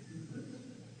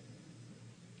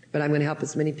 But I'm going to help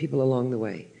as many people along the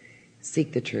way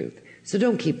seek the truth. So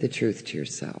don't keep the truth to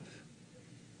yourself.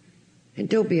 And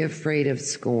don't be afraid of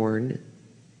scorn.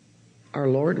 Our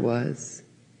Lord was.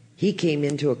 He came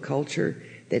into a culture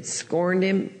that scorned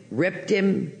him, ripped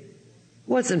him,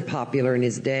 wasn't popular in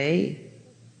his day.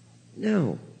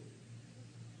 No.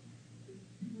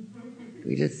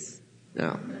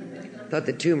 Thought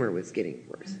the tumor was getting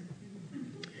worse.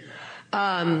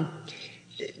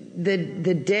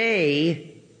 The day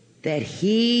that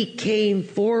he came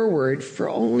forward for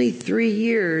only 3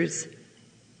 years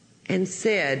and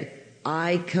said,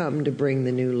 I come to bring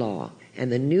the new law.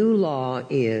 And the new law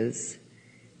is,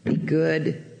 be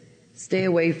good, stay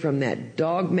away from that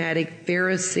dogmatic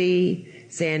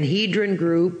Pharisee, Sanhedrin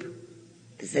group.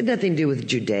 This had nothing to do with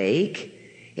Judaic.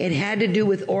 It had to do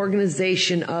with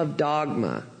organization of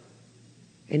dogma.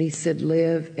 And he said,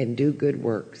 live and do good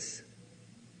works.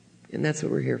 And that's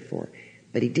what we're here for.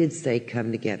 But he did say,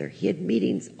 come together. He had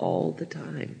meetings all the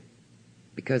time,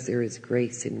 because there is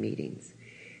grace in meetings.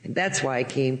 And that's why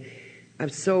I'm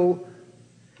so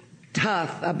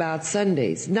tough about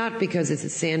Sundays. Not because it's a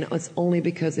sin, it's only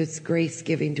because it's grace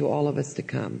giving to all of us to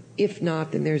come. If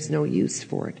not, then there's no use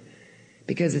for it,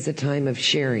 because it's a time of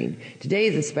sharing. Today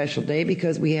is a special day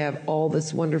because we have all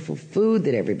this wonderful food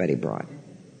that everybody brought.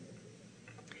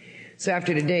 So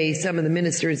after today, some of the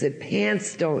ministers that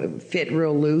pants don't fit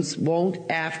real loose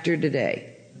won't after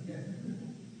today.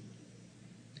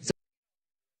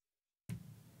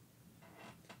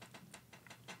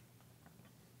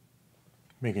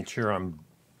 Making sure I'm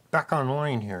back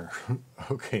online here.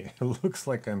 Okay, it looks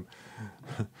like I'm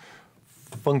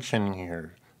functioning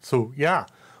here. So yeah,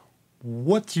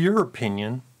 what's your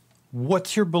opinion?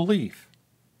 What's your belief?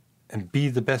 And be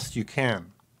the best you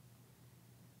can.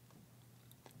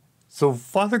 So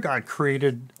Father God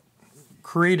created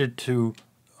to,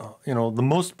 the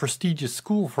most prestigious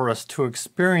school for us to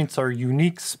experience our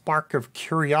unique spark of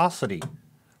curiosity.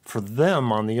 For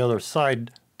them on the other side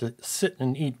to sit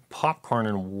and eat popcorn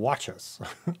and watch us.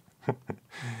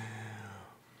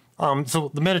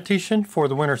 So the meditation for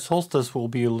the winter solstice will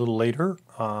be a little later,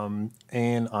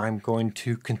 and I'm going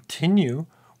to continue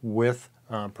with,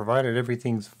 provided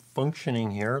everything's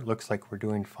functioning here, looks like we're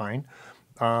doing fine,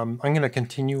 I'm going to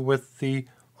continue with the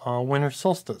winter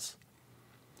solstice.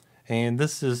 And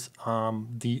this is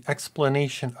the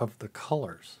explanation of the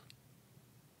colors.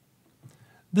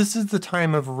 This is the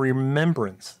time of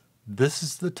remembrance. This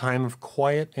is the time of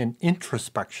quiet and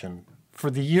introspection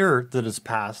for the year that has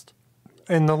passed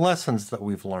and the lessons that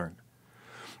we've learned.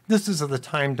 This is the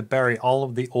time to bury all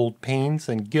of the old pains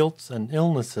and guilts and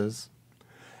illnesses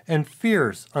and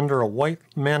fears under a white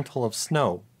mantle of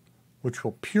snow, which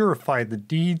will purify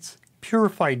deeds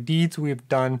we have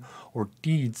done or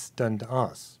deeds done to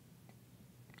us.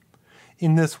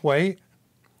 In this way,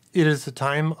 it is a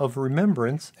time of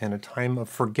remembrance and a time of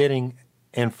forgetting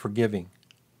and forgiving.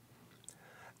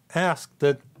 Ask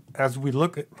that as we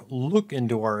look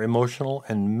into our emotional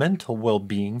and mental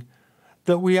well-being,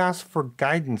 that we ask for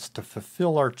guidance to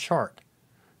fulfill our chart,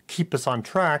 keep us on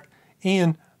track,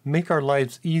 and make our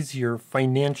lives easier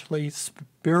financially,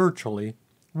 spiritually,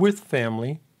 with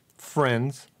family,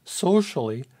 friends,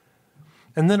 socially,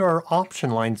 and that our option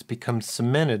lines become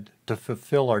cemented to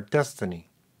fulfill our destiny.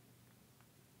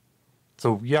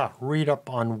 So yeah, read up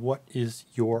on what is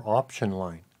your option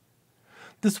line.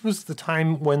 This was the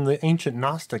time when the ancient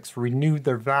Gnostics renewed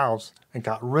their vows and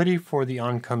got ready for the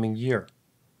oncoming year.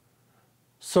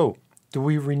 So, do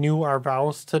we renew our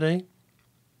vows today?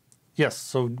 Yes,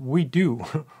 so we do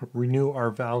renew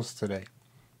our vows today.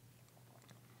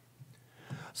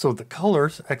 So the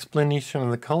colors, explanation of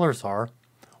the colors are,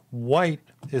 white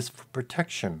is for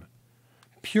protection,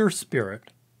 pure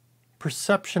spirit,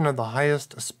 perception of the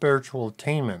highest spiritual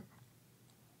attainment.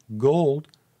 Gold,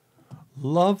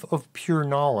 love of pure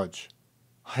knowledge,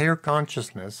 higher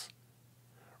consciousness,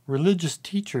 religious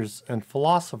teachers and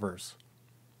philosophers,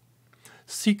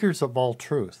 seekers of all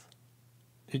truth.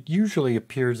 It usually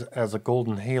appears as a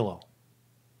golden halo.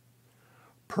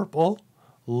 Purple,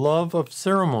 love of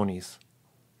ceremonies.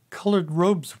 Colored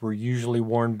robes were usually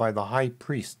worn by the high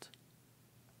priest.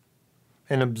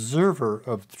 An observer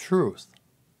of truth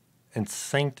and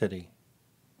sanctity.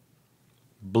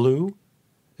 Blue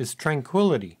is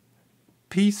tranquility,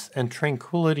 peace and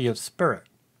tranquility of spirit,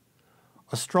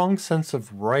 a strong sense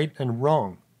of right and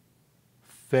wrong,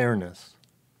 fairness.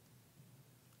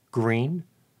 Green,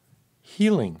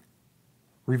 healing,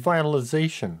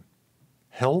 revitalization,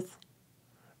 health.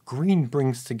 Green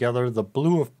brings together the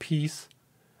blue of peace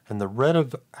and the red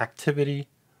of activity,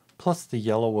 plus the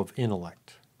yellow of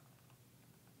intellect.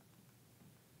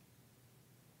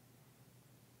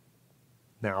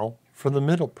 Now for the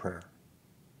middle prayer.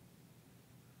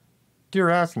 Dear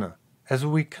Azna, as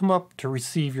we come up to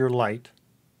receive your light,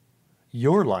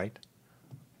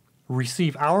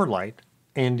 receive our light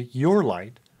and your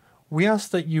light, we ask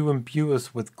that you imbue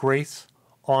us with grace,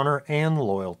 honor, and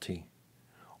loyalty.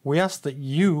 We ask that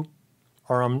you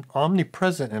are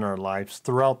omnipresent in our lives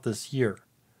throughout this year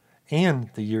and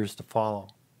the years to follow.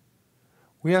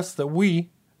 We ask that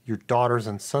we, your daughters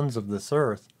and sons of this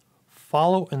earth,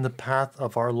 follow in the path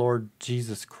of our Lord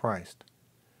Jesus Christ,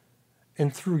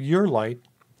 and through your light,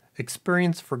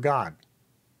 experience for God.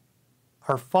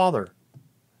 Our Father,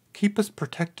 keep us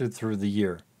protected through the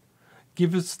year.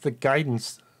 Give us the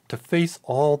guidance to face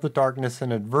all the darkness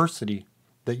and adversity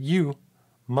that you,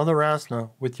 Mother Azna,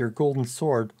 with your golden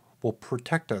sword, will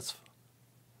protect us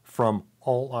from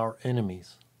all our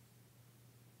enemies.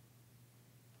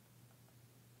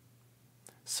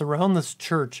 Surround this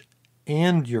church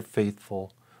and your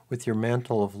faithful with your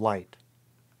mantle of light.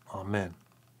 Amen.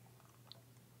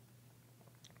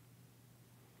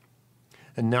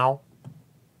 And now,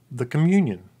 the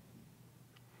communion.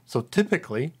 So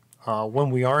typically, when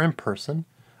we are in person,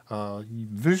 you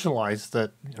visualize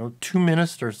that two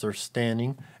ministers are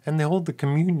standing and they hold the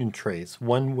communion trays,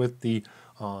 one with the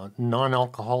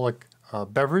non-alcoholic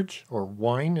beverage or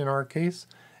wine in our case,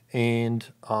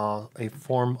 and a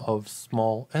form of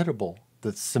small edible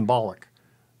that's symbolic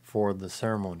for the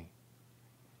ceremony.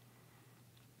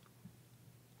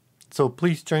 So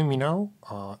please join me now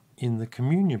in the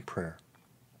communion prayer.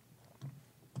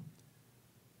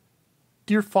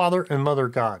 Dear Father and Mother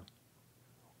God,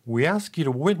 we ask you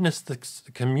to witness the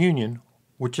communion,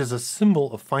 which is a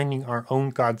symbol of finding our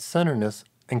own God-centeredness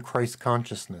and Christ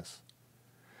consciousness.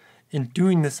 In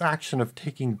doing this action of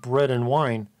taking bread and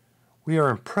wine, we are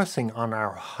impressing on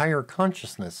our higher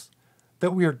consciousness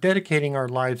that we are dedicating our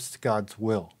lives to God's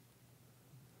will.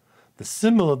 The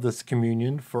symbol of this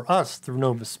communion for us through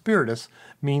Novus Spiritus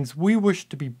means we wish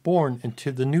to be born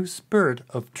into the new spirit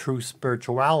of true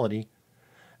spirituality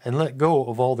and let go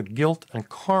of all the guilt and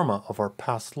karma of our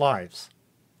past lives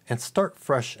and start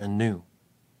fresh and new.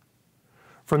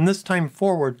 From this time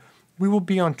forward, we will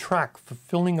be on track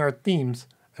fulfilling our themes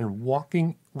and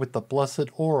walking with the blessed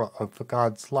aura of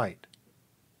God's light.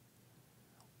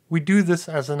 We do this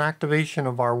as an activation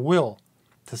of our will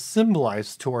to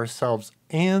symbolize to ourselves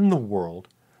and the world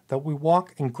that we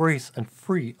walk in grace and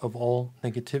free of all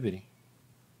negativity.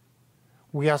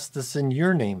 We ask this in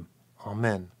your name.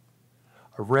 Amen.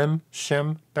 Arem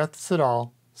Shem Beth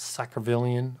Sidal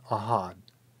Sakravillian Ahad.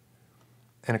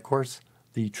 And of course,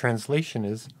 the translation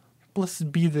is,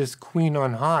 Blessed be this Queen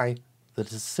on high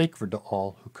that is sacred to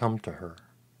all who come to her.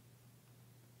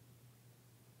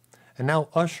 And now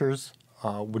ushers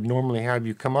would normally have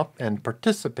you come up and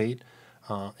participate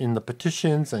in the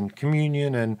petitions and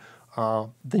communion, and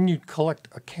then you'd collect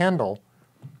a candle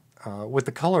with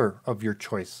the color of your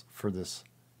choice for this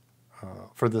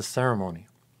ceremony.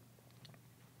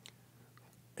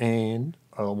 And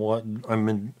what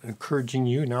I'm encouraging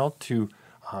you now to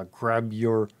grab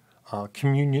your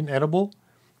communion edible,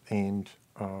 and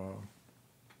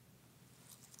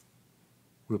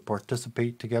we'll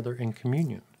participate together in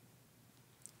communion.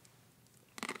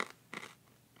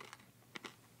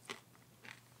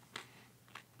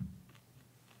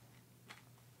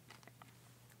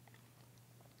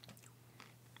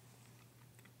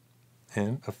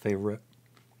 And a favorite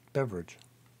beverage.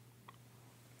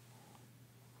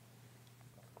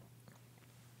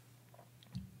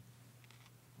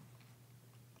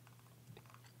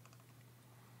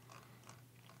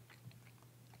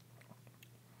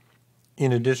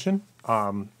 In addition,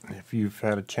 if you've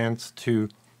had a chance to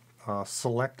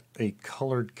select a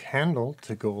colored candle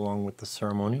to go along with the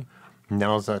ceremony,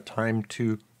 now's that time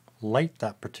to light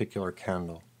that particular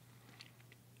candle.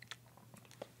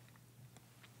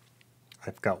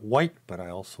 I've got white, but I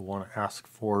also want to ask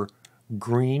for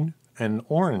green and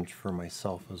orange for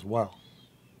myself as well.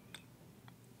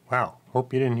 Wow,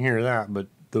 hope you didn't hear that, but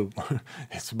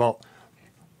it's about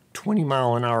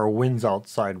 20-mile-an-hour winds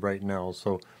outside right now,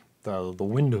 so the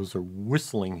windows are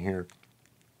whistling here.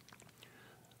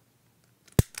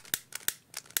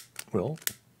 Well,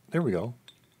 there we go.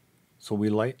 So we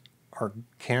light our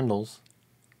candles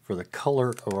for the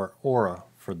color of our aura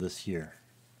for this year.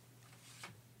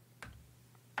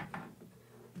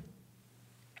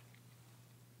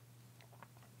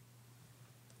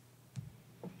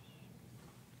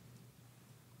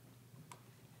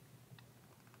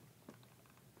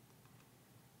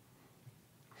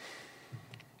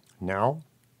 Now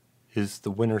is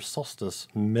the Winter Solstice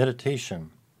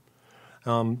meditation.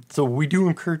 So we do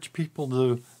encourage people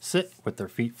to sit with their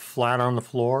feet flat on the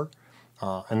floor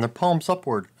and their palms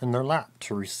upward in their lap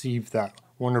to receive that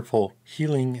wonderful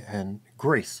healing and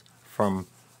grace from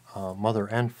Mother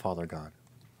and Father God.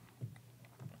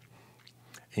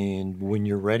 And when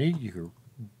you're ready, you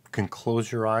can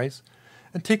close your eyes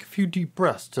and take a few deep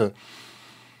breaths to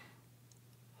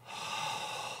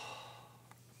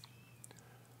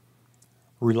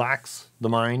relax the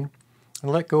mind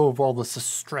and let go of all the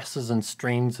stresses and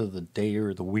strains of the day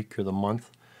or the week or the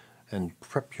month, and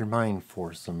prep your mind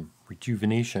for some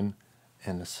rejuvenation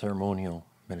and a ceremonial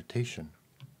meditation.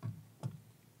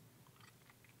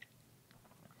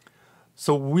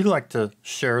 So we like to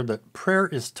share that prayer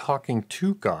is talking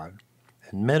to God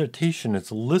and meditation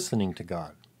is listening to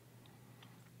God.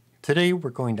 Today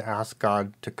we're going to ask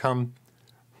God to come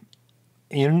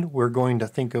in. We're going to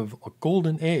think of a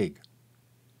golden egg.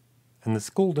 And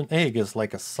this golden egg is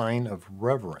like a sign of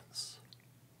reverence.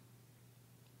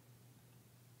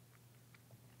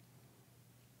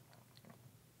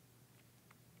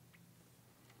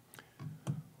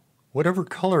 Whatever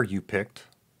color you picked,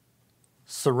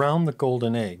 surround the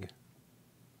golden egg.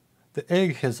 The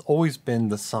egg has always been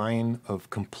the sign of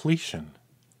completion,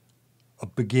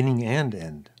 of beginning and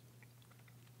end.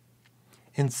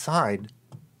 Inside,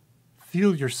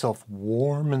 feel yourself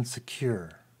warm and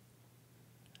secure.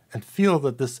 And feel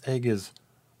that this egg is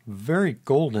very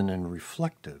golden and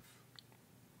reflective.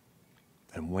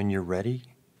 And when you're ready,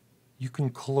 you can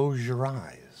close your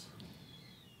eyes.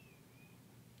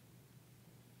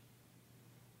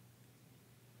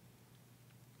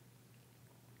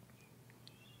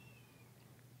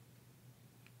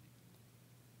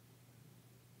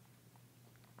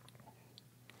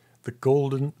 The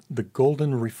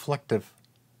golden reflective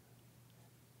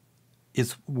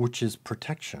which is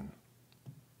protection.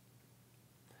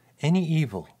 Any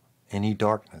evil, any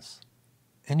darkness,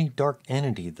 any dark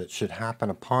entity that should happen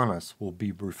upon us will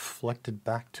be reflected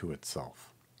back to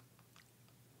itself.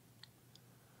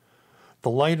 The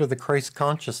light of the Christ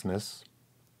consciousness,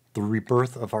 the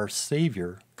rebirth of our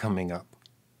Savior coming up,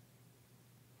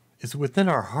 is within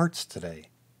our hearts today,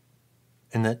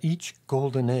 and that each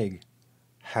golden egg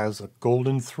has a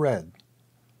golden thread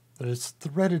that is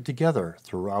threaded together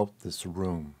throughout this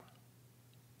room.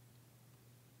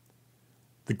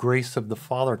 The grace of the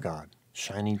Father God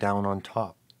shining down on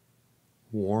top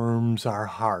warms our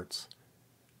hearts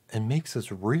and makes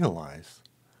us realize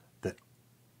that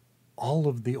all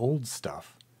of the old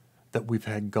stuff that we've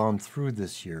had gone through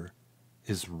this year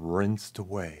is rinsed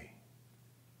away.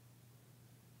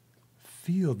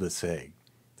 Feel this egg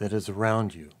that is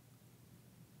around you.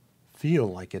 Feel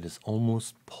like it is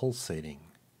almost pulsating.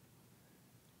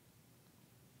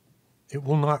 It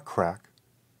will not crack.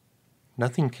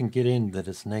 Nothing can get in that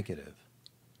is negative.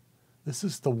 This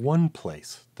is the one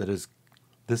place that is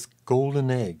this golden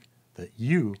egg that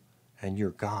you and your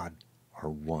God are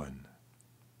one.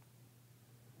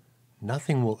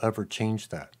 Nothing will ever change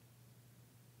that.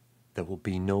 There will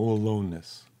be no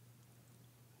aloneness,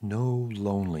 no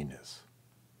loneliness.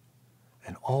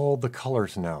 And all the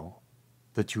colors now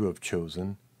that you have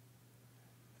chosen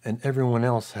and everyone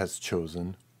else has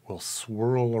chosen will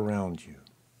swirl around you.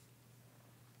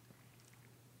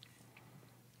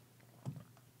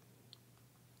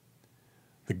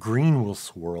 The green will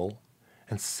swirl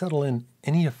and settle in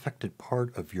any affected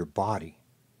part of your body.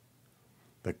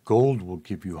 The gold will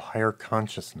give you higher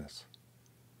consciousness.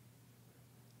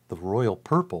 The royal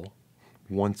purple,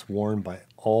 once worn by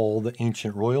all the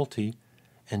ancient royalty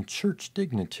and church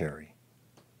dignitary,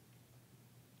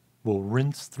 will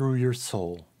rinse through your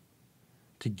soul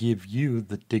to give you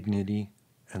the dignity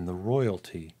and the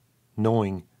royalty,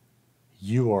 knowing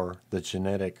you are the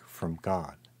genetic from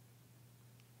God.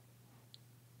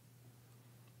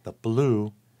 The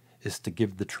blue is to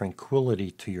give the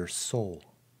tranquility to your soul.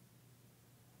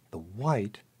 The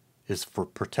white is for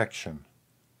protection.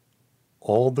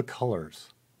 All the colors,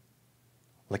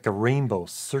 like a rainbow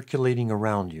circulating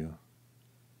around you,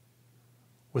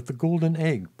 with the golden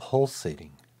egg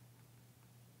pulsating,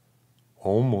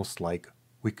 almost like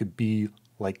we could be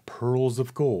like pearls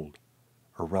of gold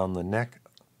around the neck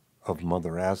of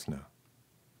Mother Azna.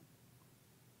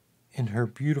 In her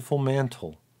beautiful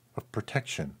mantle of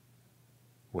protection,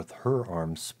 with her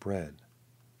arms spread.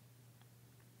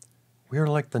 We are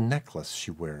like the necklace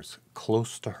she wears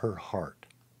close to her heart.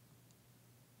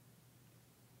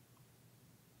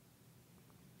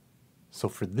 So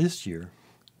for this year,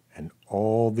 and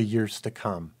all the years to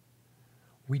come,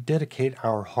 we dedicate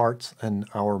our hearts and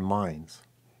our minds,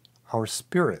 our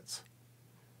spirits,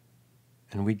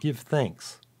 and we give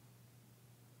thanks.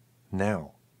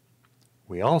 Now,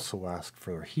 we also ask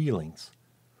for healings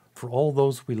for all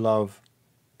those we love,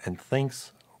 and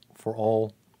thanks for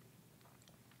all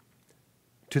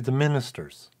to the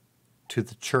ministers, to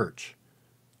the church,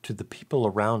 to the people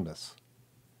around us,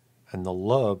 and the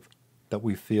love that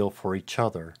we feel for each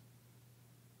other.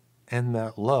 And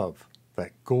that love,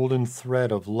 that golden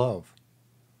thread of love,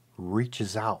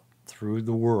 reaches out through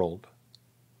the world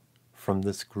from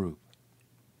this group.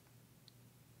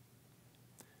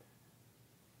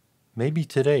 Maybe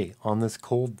today, on this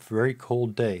cold, very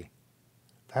cold day,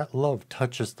 that love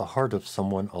touches the heart of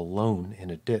someone alone in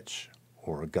a ditch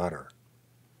or a gutter.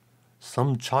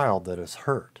 Some child that is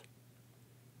hurt.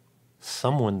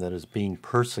 Someone that is being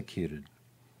persecuted.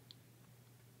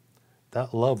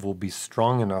 That love will be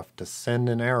strong enough to send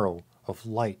an arrow of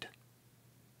light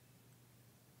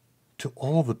to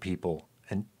all the people,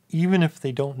 and even if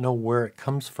they don't know where it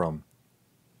comes from,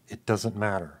 it doesn't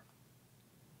matter.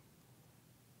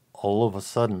 All of a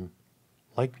sudden,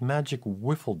 like magic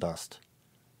wiffle dust,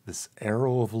 this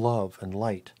arrow of love and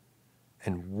light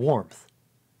and warmth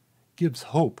gives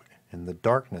hope in the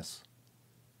darkness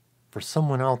for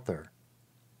someone out there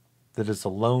that is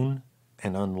alone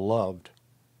and unloved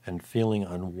and feeling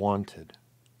unwanted.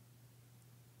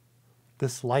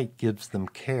 This light gives them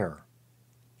care,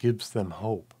 gives them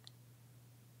hope.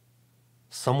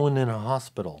 Someone in a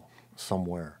hospital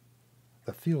somewhere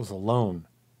that feels alone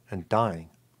and dying,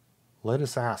 let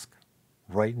us ask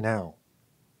right now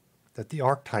that the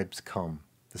archetypes come,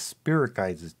 the spirit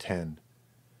guides attend,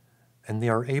 and they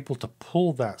are able to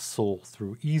pull that soul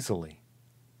through easily.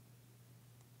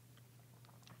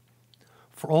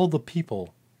 For all the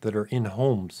people that are in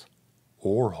homes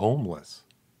or homeless,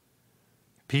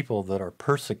 people that are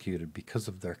persecuted because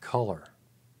of their color,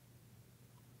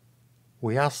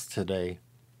 we ask today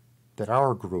that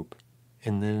our group,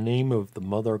 in the name of the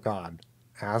Mother God,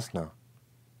 Azna,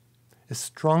 is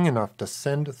strong enough to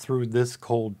send through this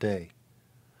cold day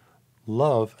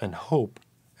love and hope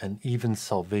and even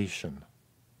salvation.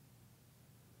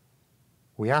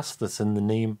 We ask this in the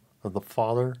name of the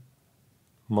Father,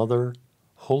 Mother,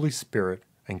 Holy Spirit,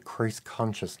 and Christ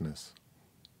consciousness,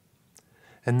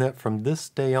 and that from this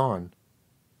day on,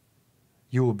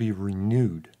 you will be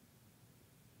renewed.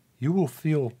 You will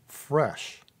feel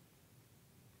fresh.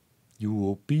 You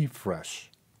will be fresh.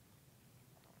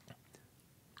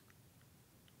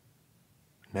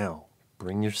 Now,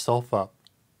 bring yourself up.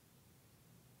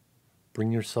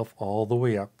 Bring yourself all the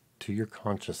way up to your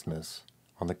consciousness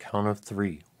on the count of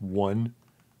 3. 1,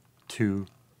 2,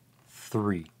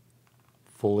 3.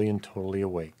 Fully and totally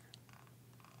awake.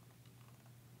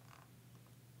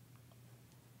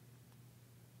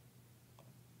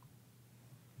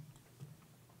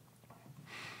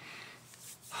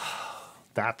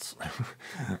 That's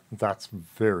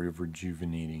very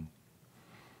rejuvenating.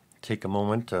 Take a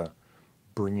moment to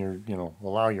bring your,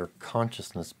 allow your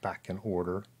consciousness back in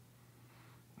order.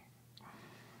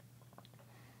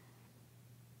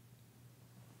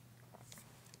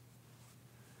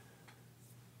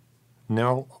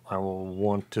 Now I will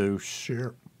want to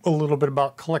share a little bit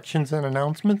about collections and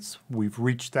announcements. We've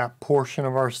reached that portion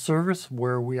of our service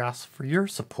where we ask for your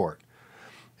support.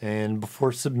 And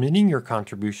before submitting your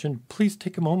contribution, please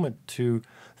take a moment to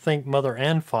thank Mother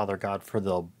and Father God for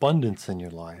the abundance in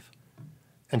your life,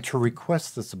 and to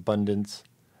request this abundance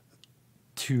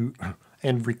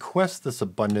continues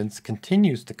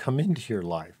to come into your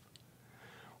life.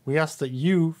 We ask that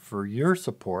you, for your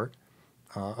support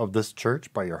of this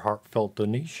church by your heartfelt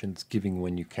donations, giving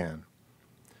when you can.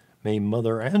 May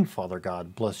Mother and Father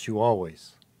God bless you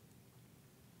always.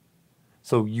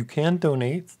 So you can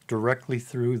donate directly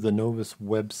through the Novus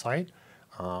website.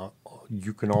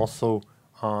 You can also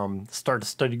start a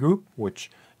study group, which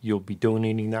you'll be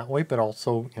donating that way, but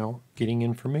also, getting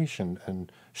information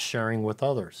and sharing with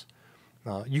others.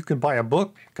 You can buy a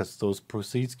book, because those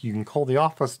proceeds, you can call the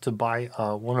office to buy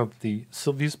one of the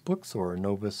Sylvia's books or a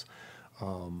Novus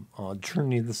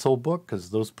Journey of the Soul book,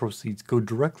 because those proceeds go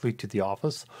directly to the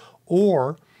office.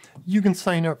 Or you can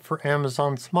sign up for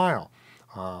Amazon Smile.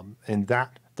 And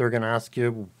that they're going to ask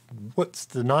you, what's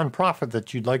the nonprofit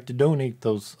that you'd like to donate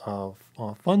those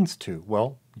funds to?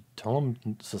 Well, tell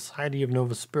them Society of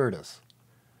Novus Spiritus.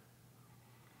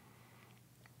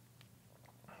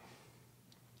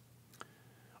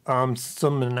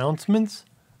 Some announcements.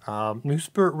 New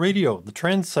Spirit Radio, the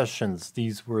trance sessions.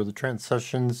 These were the trance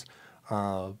sessions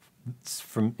from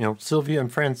Sylvia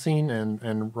and Francine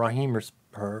and Raheem,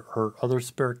 her other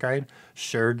spirit guide,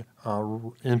 shared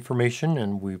information,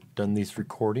 and we've done these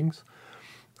recordings.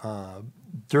 One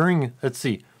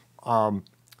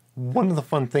of the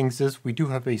fun things is we do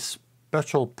have a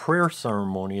special prayer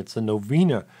ceremony. It's a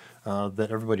novena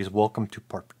that everybody's welcome to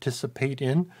participate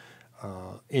in,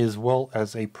 as well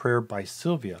as a prayer by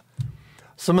Sylvia.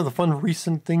 Some of the fun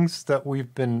recent things that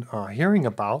we've been hearing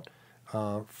about,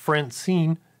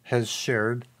 Francine has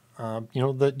shared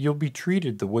that you'll be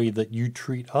treated the way that you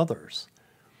treat others.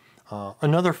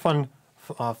 Another fun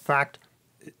fact,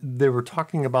 they were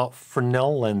talking about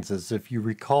Fresnel lenses, if you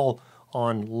recall,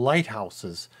 on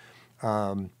lighthouses.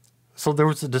 So there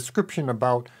was a description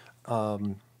about,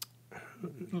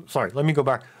 sorry, let me go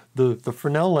back. The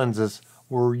Fresnel lenses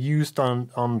were used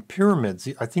on pyramids.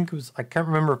 I think it was, I can't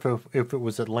remember if it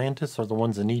was Atlantis or the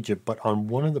ones in Egypt, but on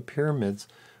one of the pyramids,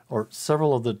 or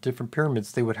several of the different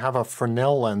pyramids, they would have a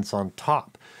Fresnel lens on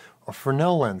top. A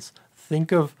Fresnel lens.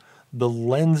 Think of the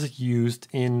lens used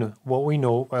in what we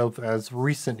know of as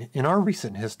in our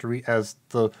recent history as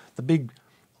the big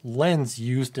lens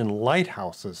used in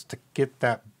lighthouses to get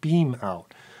that beam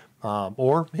out.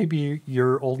 Or maybe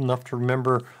you're old enough to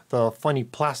remember the funny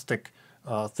plastic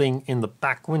thing in the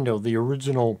back window, the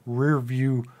original rear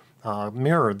view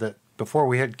mirror that before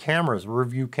we had cameras, rear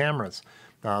view cameras.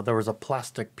 There was a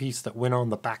plastic piece that went on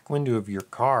the back window of your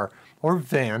car or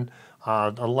van,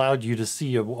 allowed you to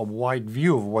see a wide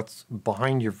view of what's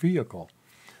behind your vehicle.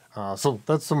 So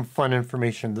that's some fun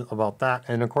information about that.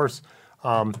 And of course,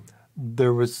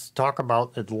 there was talk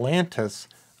about Atlantis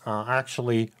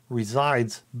actually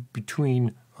resides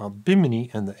between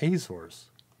Bimini and the Azores.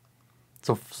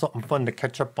 So something fun to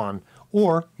catch up on.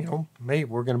 Or, hey,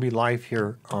 we're going to be live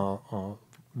here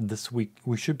this week.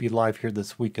 We should be live here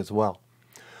this week as well.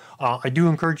 I do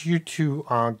encourage you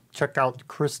to check out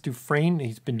Chris Dufresne.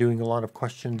 He's been doing a lot of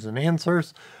questions and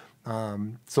answers.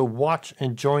 So watch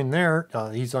and join there.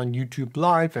 He's on YouTube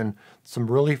Live and some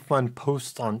really fun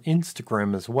posts on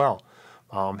Instagram as well.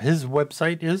 His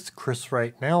website is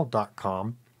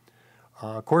chrisrightnow.com.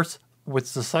 Of course, with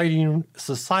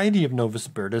Society of Novus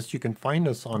Spiritus, you can find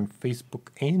us on Facebook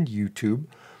and YouTube.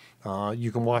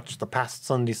 You can watch the past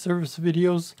Sunday service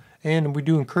videos, and we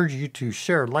do encourage you to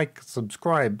share, like,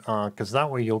 subscribe, because that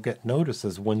way you'll get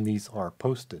notices when these are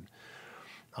posted.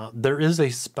 There is a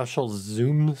special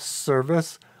Zoom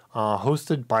service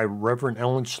hosted by Reverend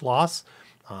Ellen Schloss,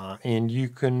 and you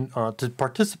can, to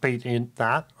participate in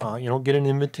that, get an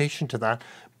invitation to that.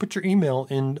 Put your email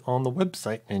in on the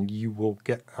website, and you will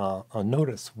get a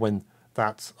notice when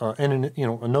that's, and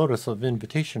a notice of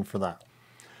invitation for that.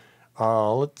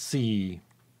 Let's see.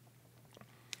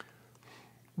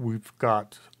 We've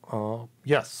got,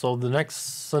 yes, so the next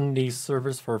Sunday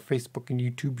service for Facebook and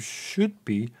YouTube should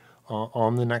be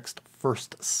on the next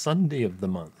first Sunday of the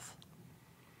month.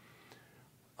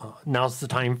 Now's the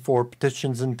time for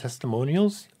petitions and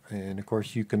testimonials. And of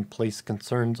course, you can place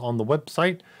concerns on the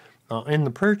website, in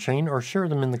the prayer chain, or share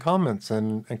them in the comments.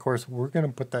 And of course, we're going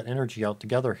to put that energy out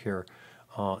together here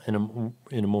in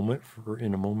a moment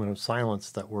of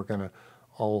silence, that we're going to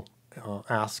all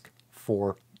ask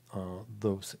for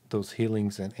those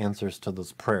healings and answers to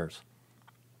those prayers.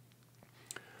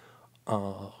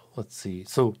 Let's see.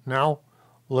 So now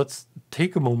let's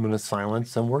take a moment of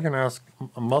silence, and we're going to ask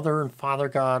Mother and Father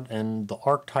God and the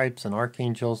archetypes and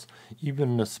archangels,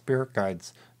 even the spirit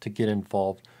guides, to get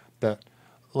involved. But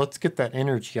let's get that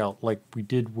energy out like we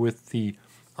did with the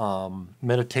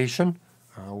meditation.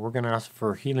 We're going to ask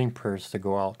for healing prayers to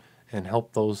go out and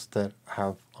help those that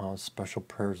have special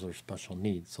prayers or special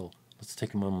needs. So let's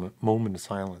take a moment of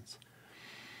silence.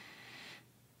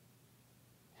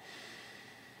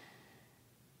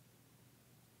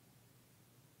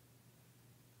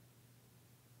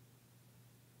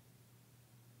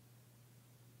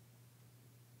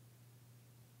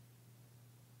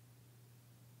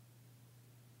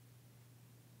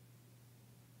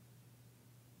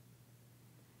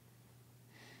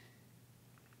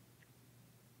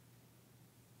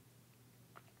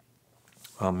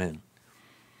 Amen.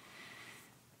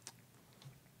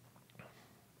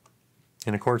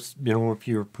 And of course, if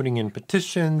you're putting in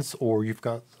petitions, or you've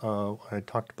got, I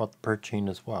talked about the prayer chain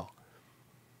as well.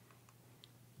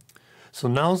 So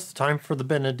now's the time for the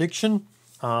benediction.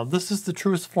 This is the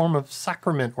truest form of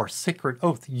sacrament or sacred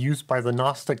oath used by the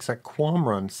Gnostics at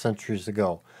Qumran centuries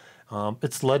ago.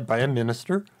 It's led by a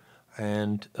minister,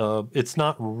 and it's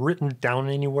not written down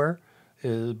anywhere.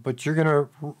 But you're going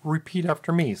to repeat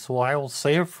after me. So I will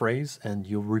say a phrase, and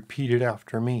you'll repeat it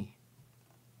after me.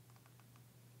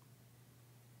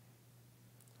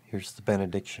 Here's the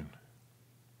benediction.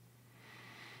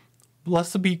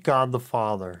 Blessed be God the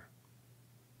Father.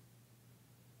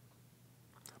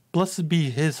 Blessed be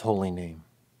His holy name.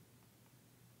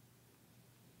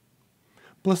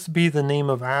 Blessed be the name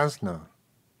of Azna.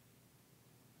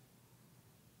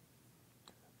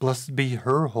 Blessed be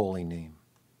her holy name.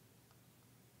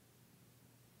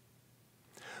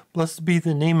 Blessed be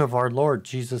the name of our Lord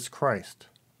Jesus Christ.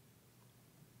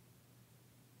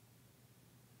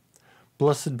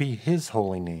 Blessed be His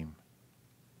holy name.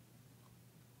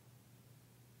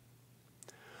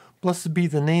 Blessed be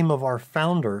the name of our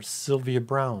founder, Sylvia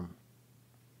Browne.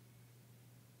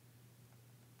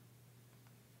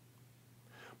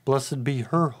 Blessed be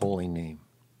her holy name.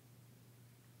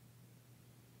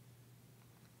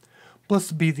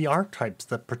 Blessed be the archetypes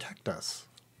that protect us.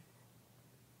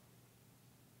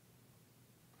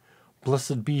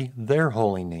 Blessed be their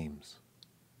holy names.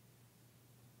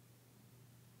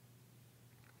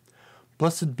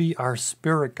 Blessed be our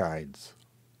spirit guides.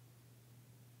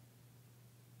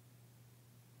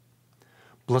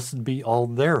 Blessed be all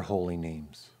their holy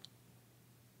names.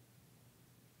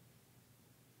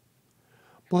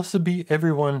 Blessed be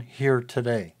everyone here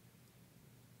today.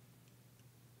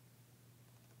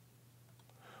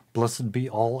 Blessed be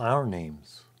all our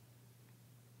names.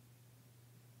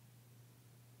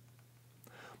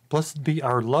 Blessed be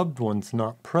our loved ones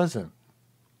not present.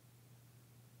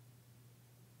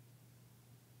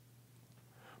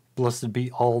 Blessed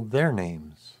be all their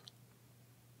names.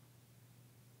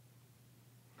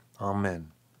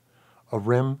 Amen.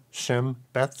 Arem Shem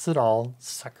Beth Zedal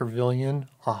Sakervillian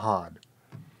Ahad.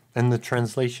 And the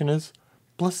translation is,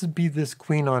 Blessed be this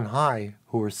Queen on high,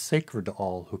 who is sacred to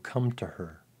all who come to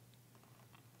her.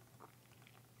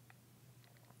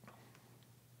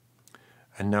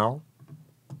 And now,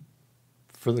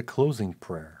 for the closing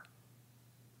prayer.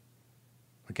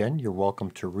 Again, you're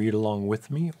welcome to read along with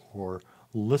me or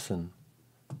listen.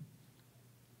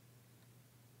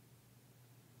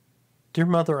 Dear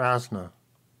Mother Azna,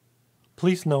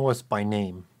 please know us by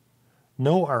name.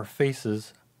 Know our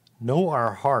faces, know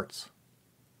our hearts.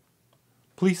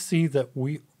 Please see that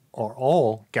we are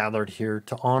all gathered here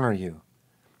to honor you.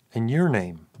 In your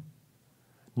name,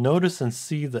 notice and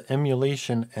see the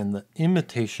emulation and the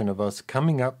imitation of us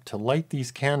coming up to light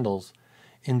these candles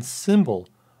in symbol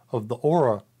of the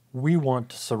aura we want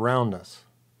to surround us.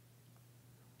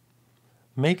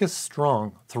 Make us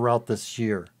strong throughout this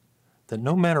year, that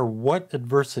no matter what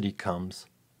adversity comes,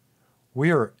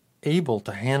 we are able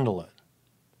to handle it.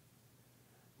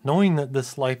 Knowing that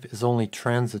this life is only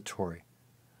transitory,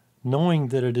 knowing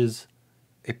that it is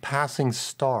a passing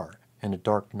star in a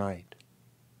dark night.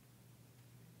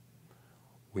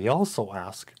 We also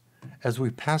ask, as we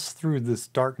pass through this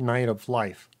dark night of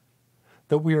life,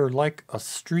 that we are like a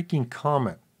streaking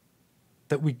comet,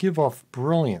 that we give off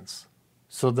brilliance,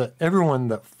 so that everyone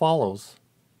that follows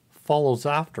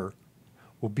after,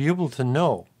 will be able to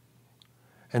know,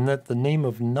 and that the name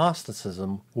of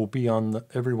Gnosticism will be on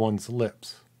everyone's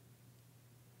lips.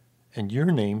 And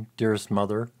your name, dearest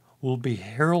Mother, will be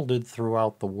heralded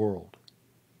throughout the world.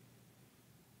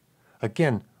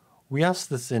 Again, we ask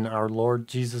this in our Lord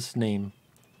Jesus' name,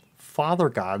 Father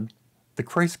God, the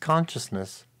Christ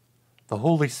consciousness, the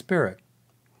Holy Spirit.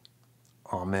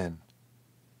 Amen.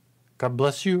 God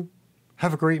bless you.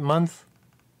 Have a great month.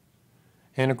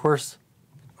 And of course,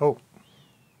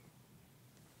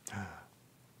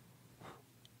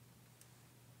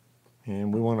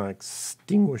 and we want to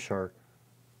extinguish our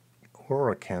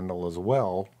aura candle as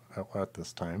well at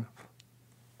this time,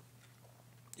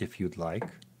 if you'd like.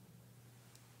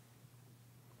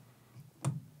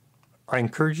 I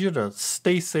encourage you to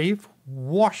stay safe,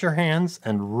 wash your hands,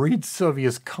 and read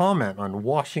Sylvia's comment on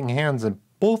washing hands in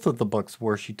both of the books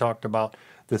where she talked about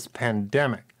this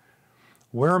pandemic.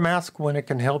 Wear a mask when it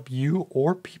can help you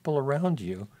or people around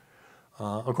you.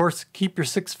 Of course, keep your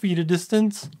 6 feet of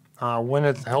distance when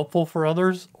it's helpful for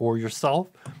others or yourself.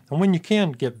 And when you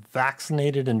can, get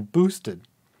vaccinated and boosted.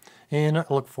 And I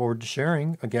look forward to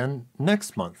sharing again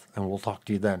next month, and we'll talk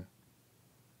to you then.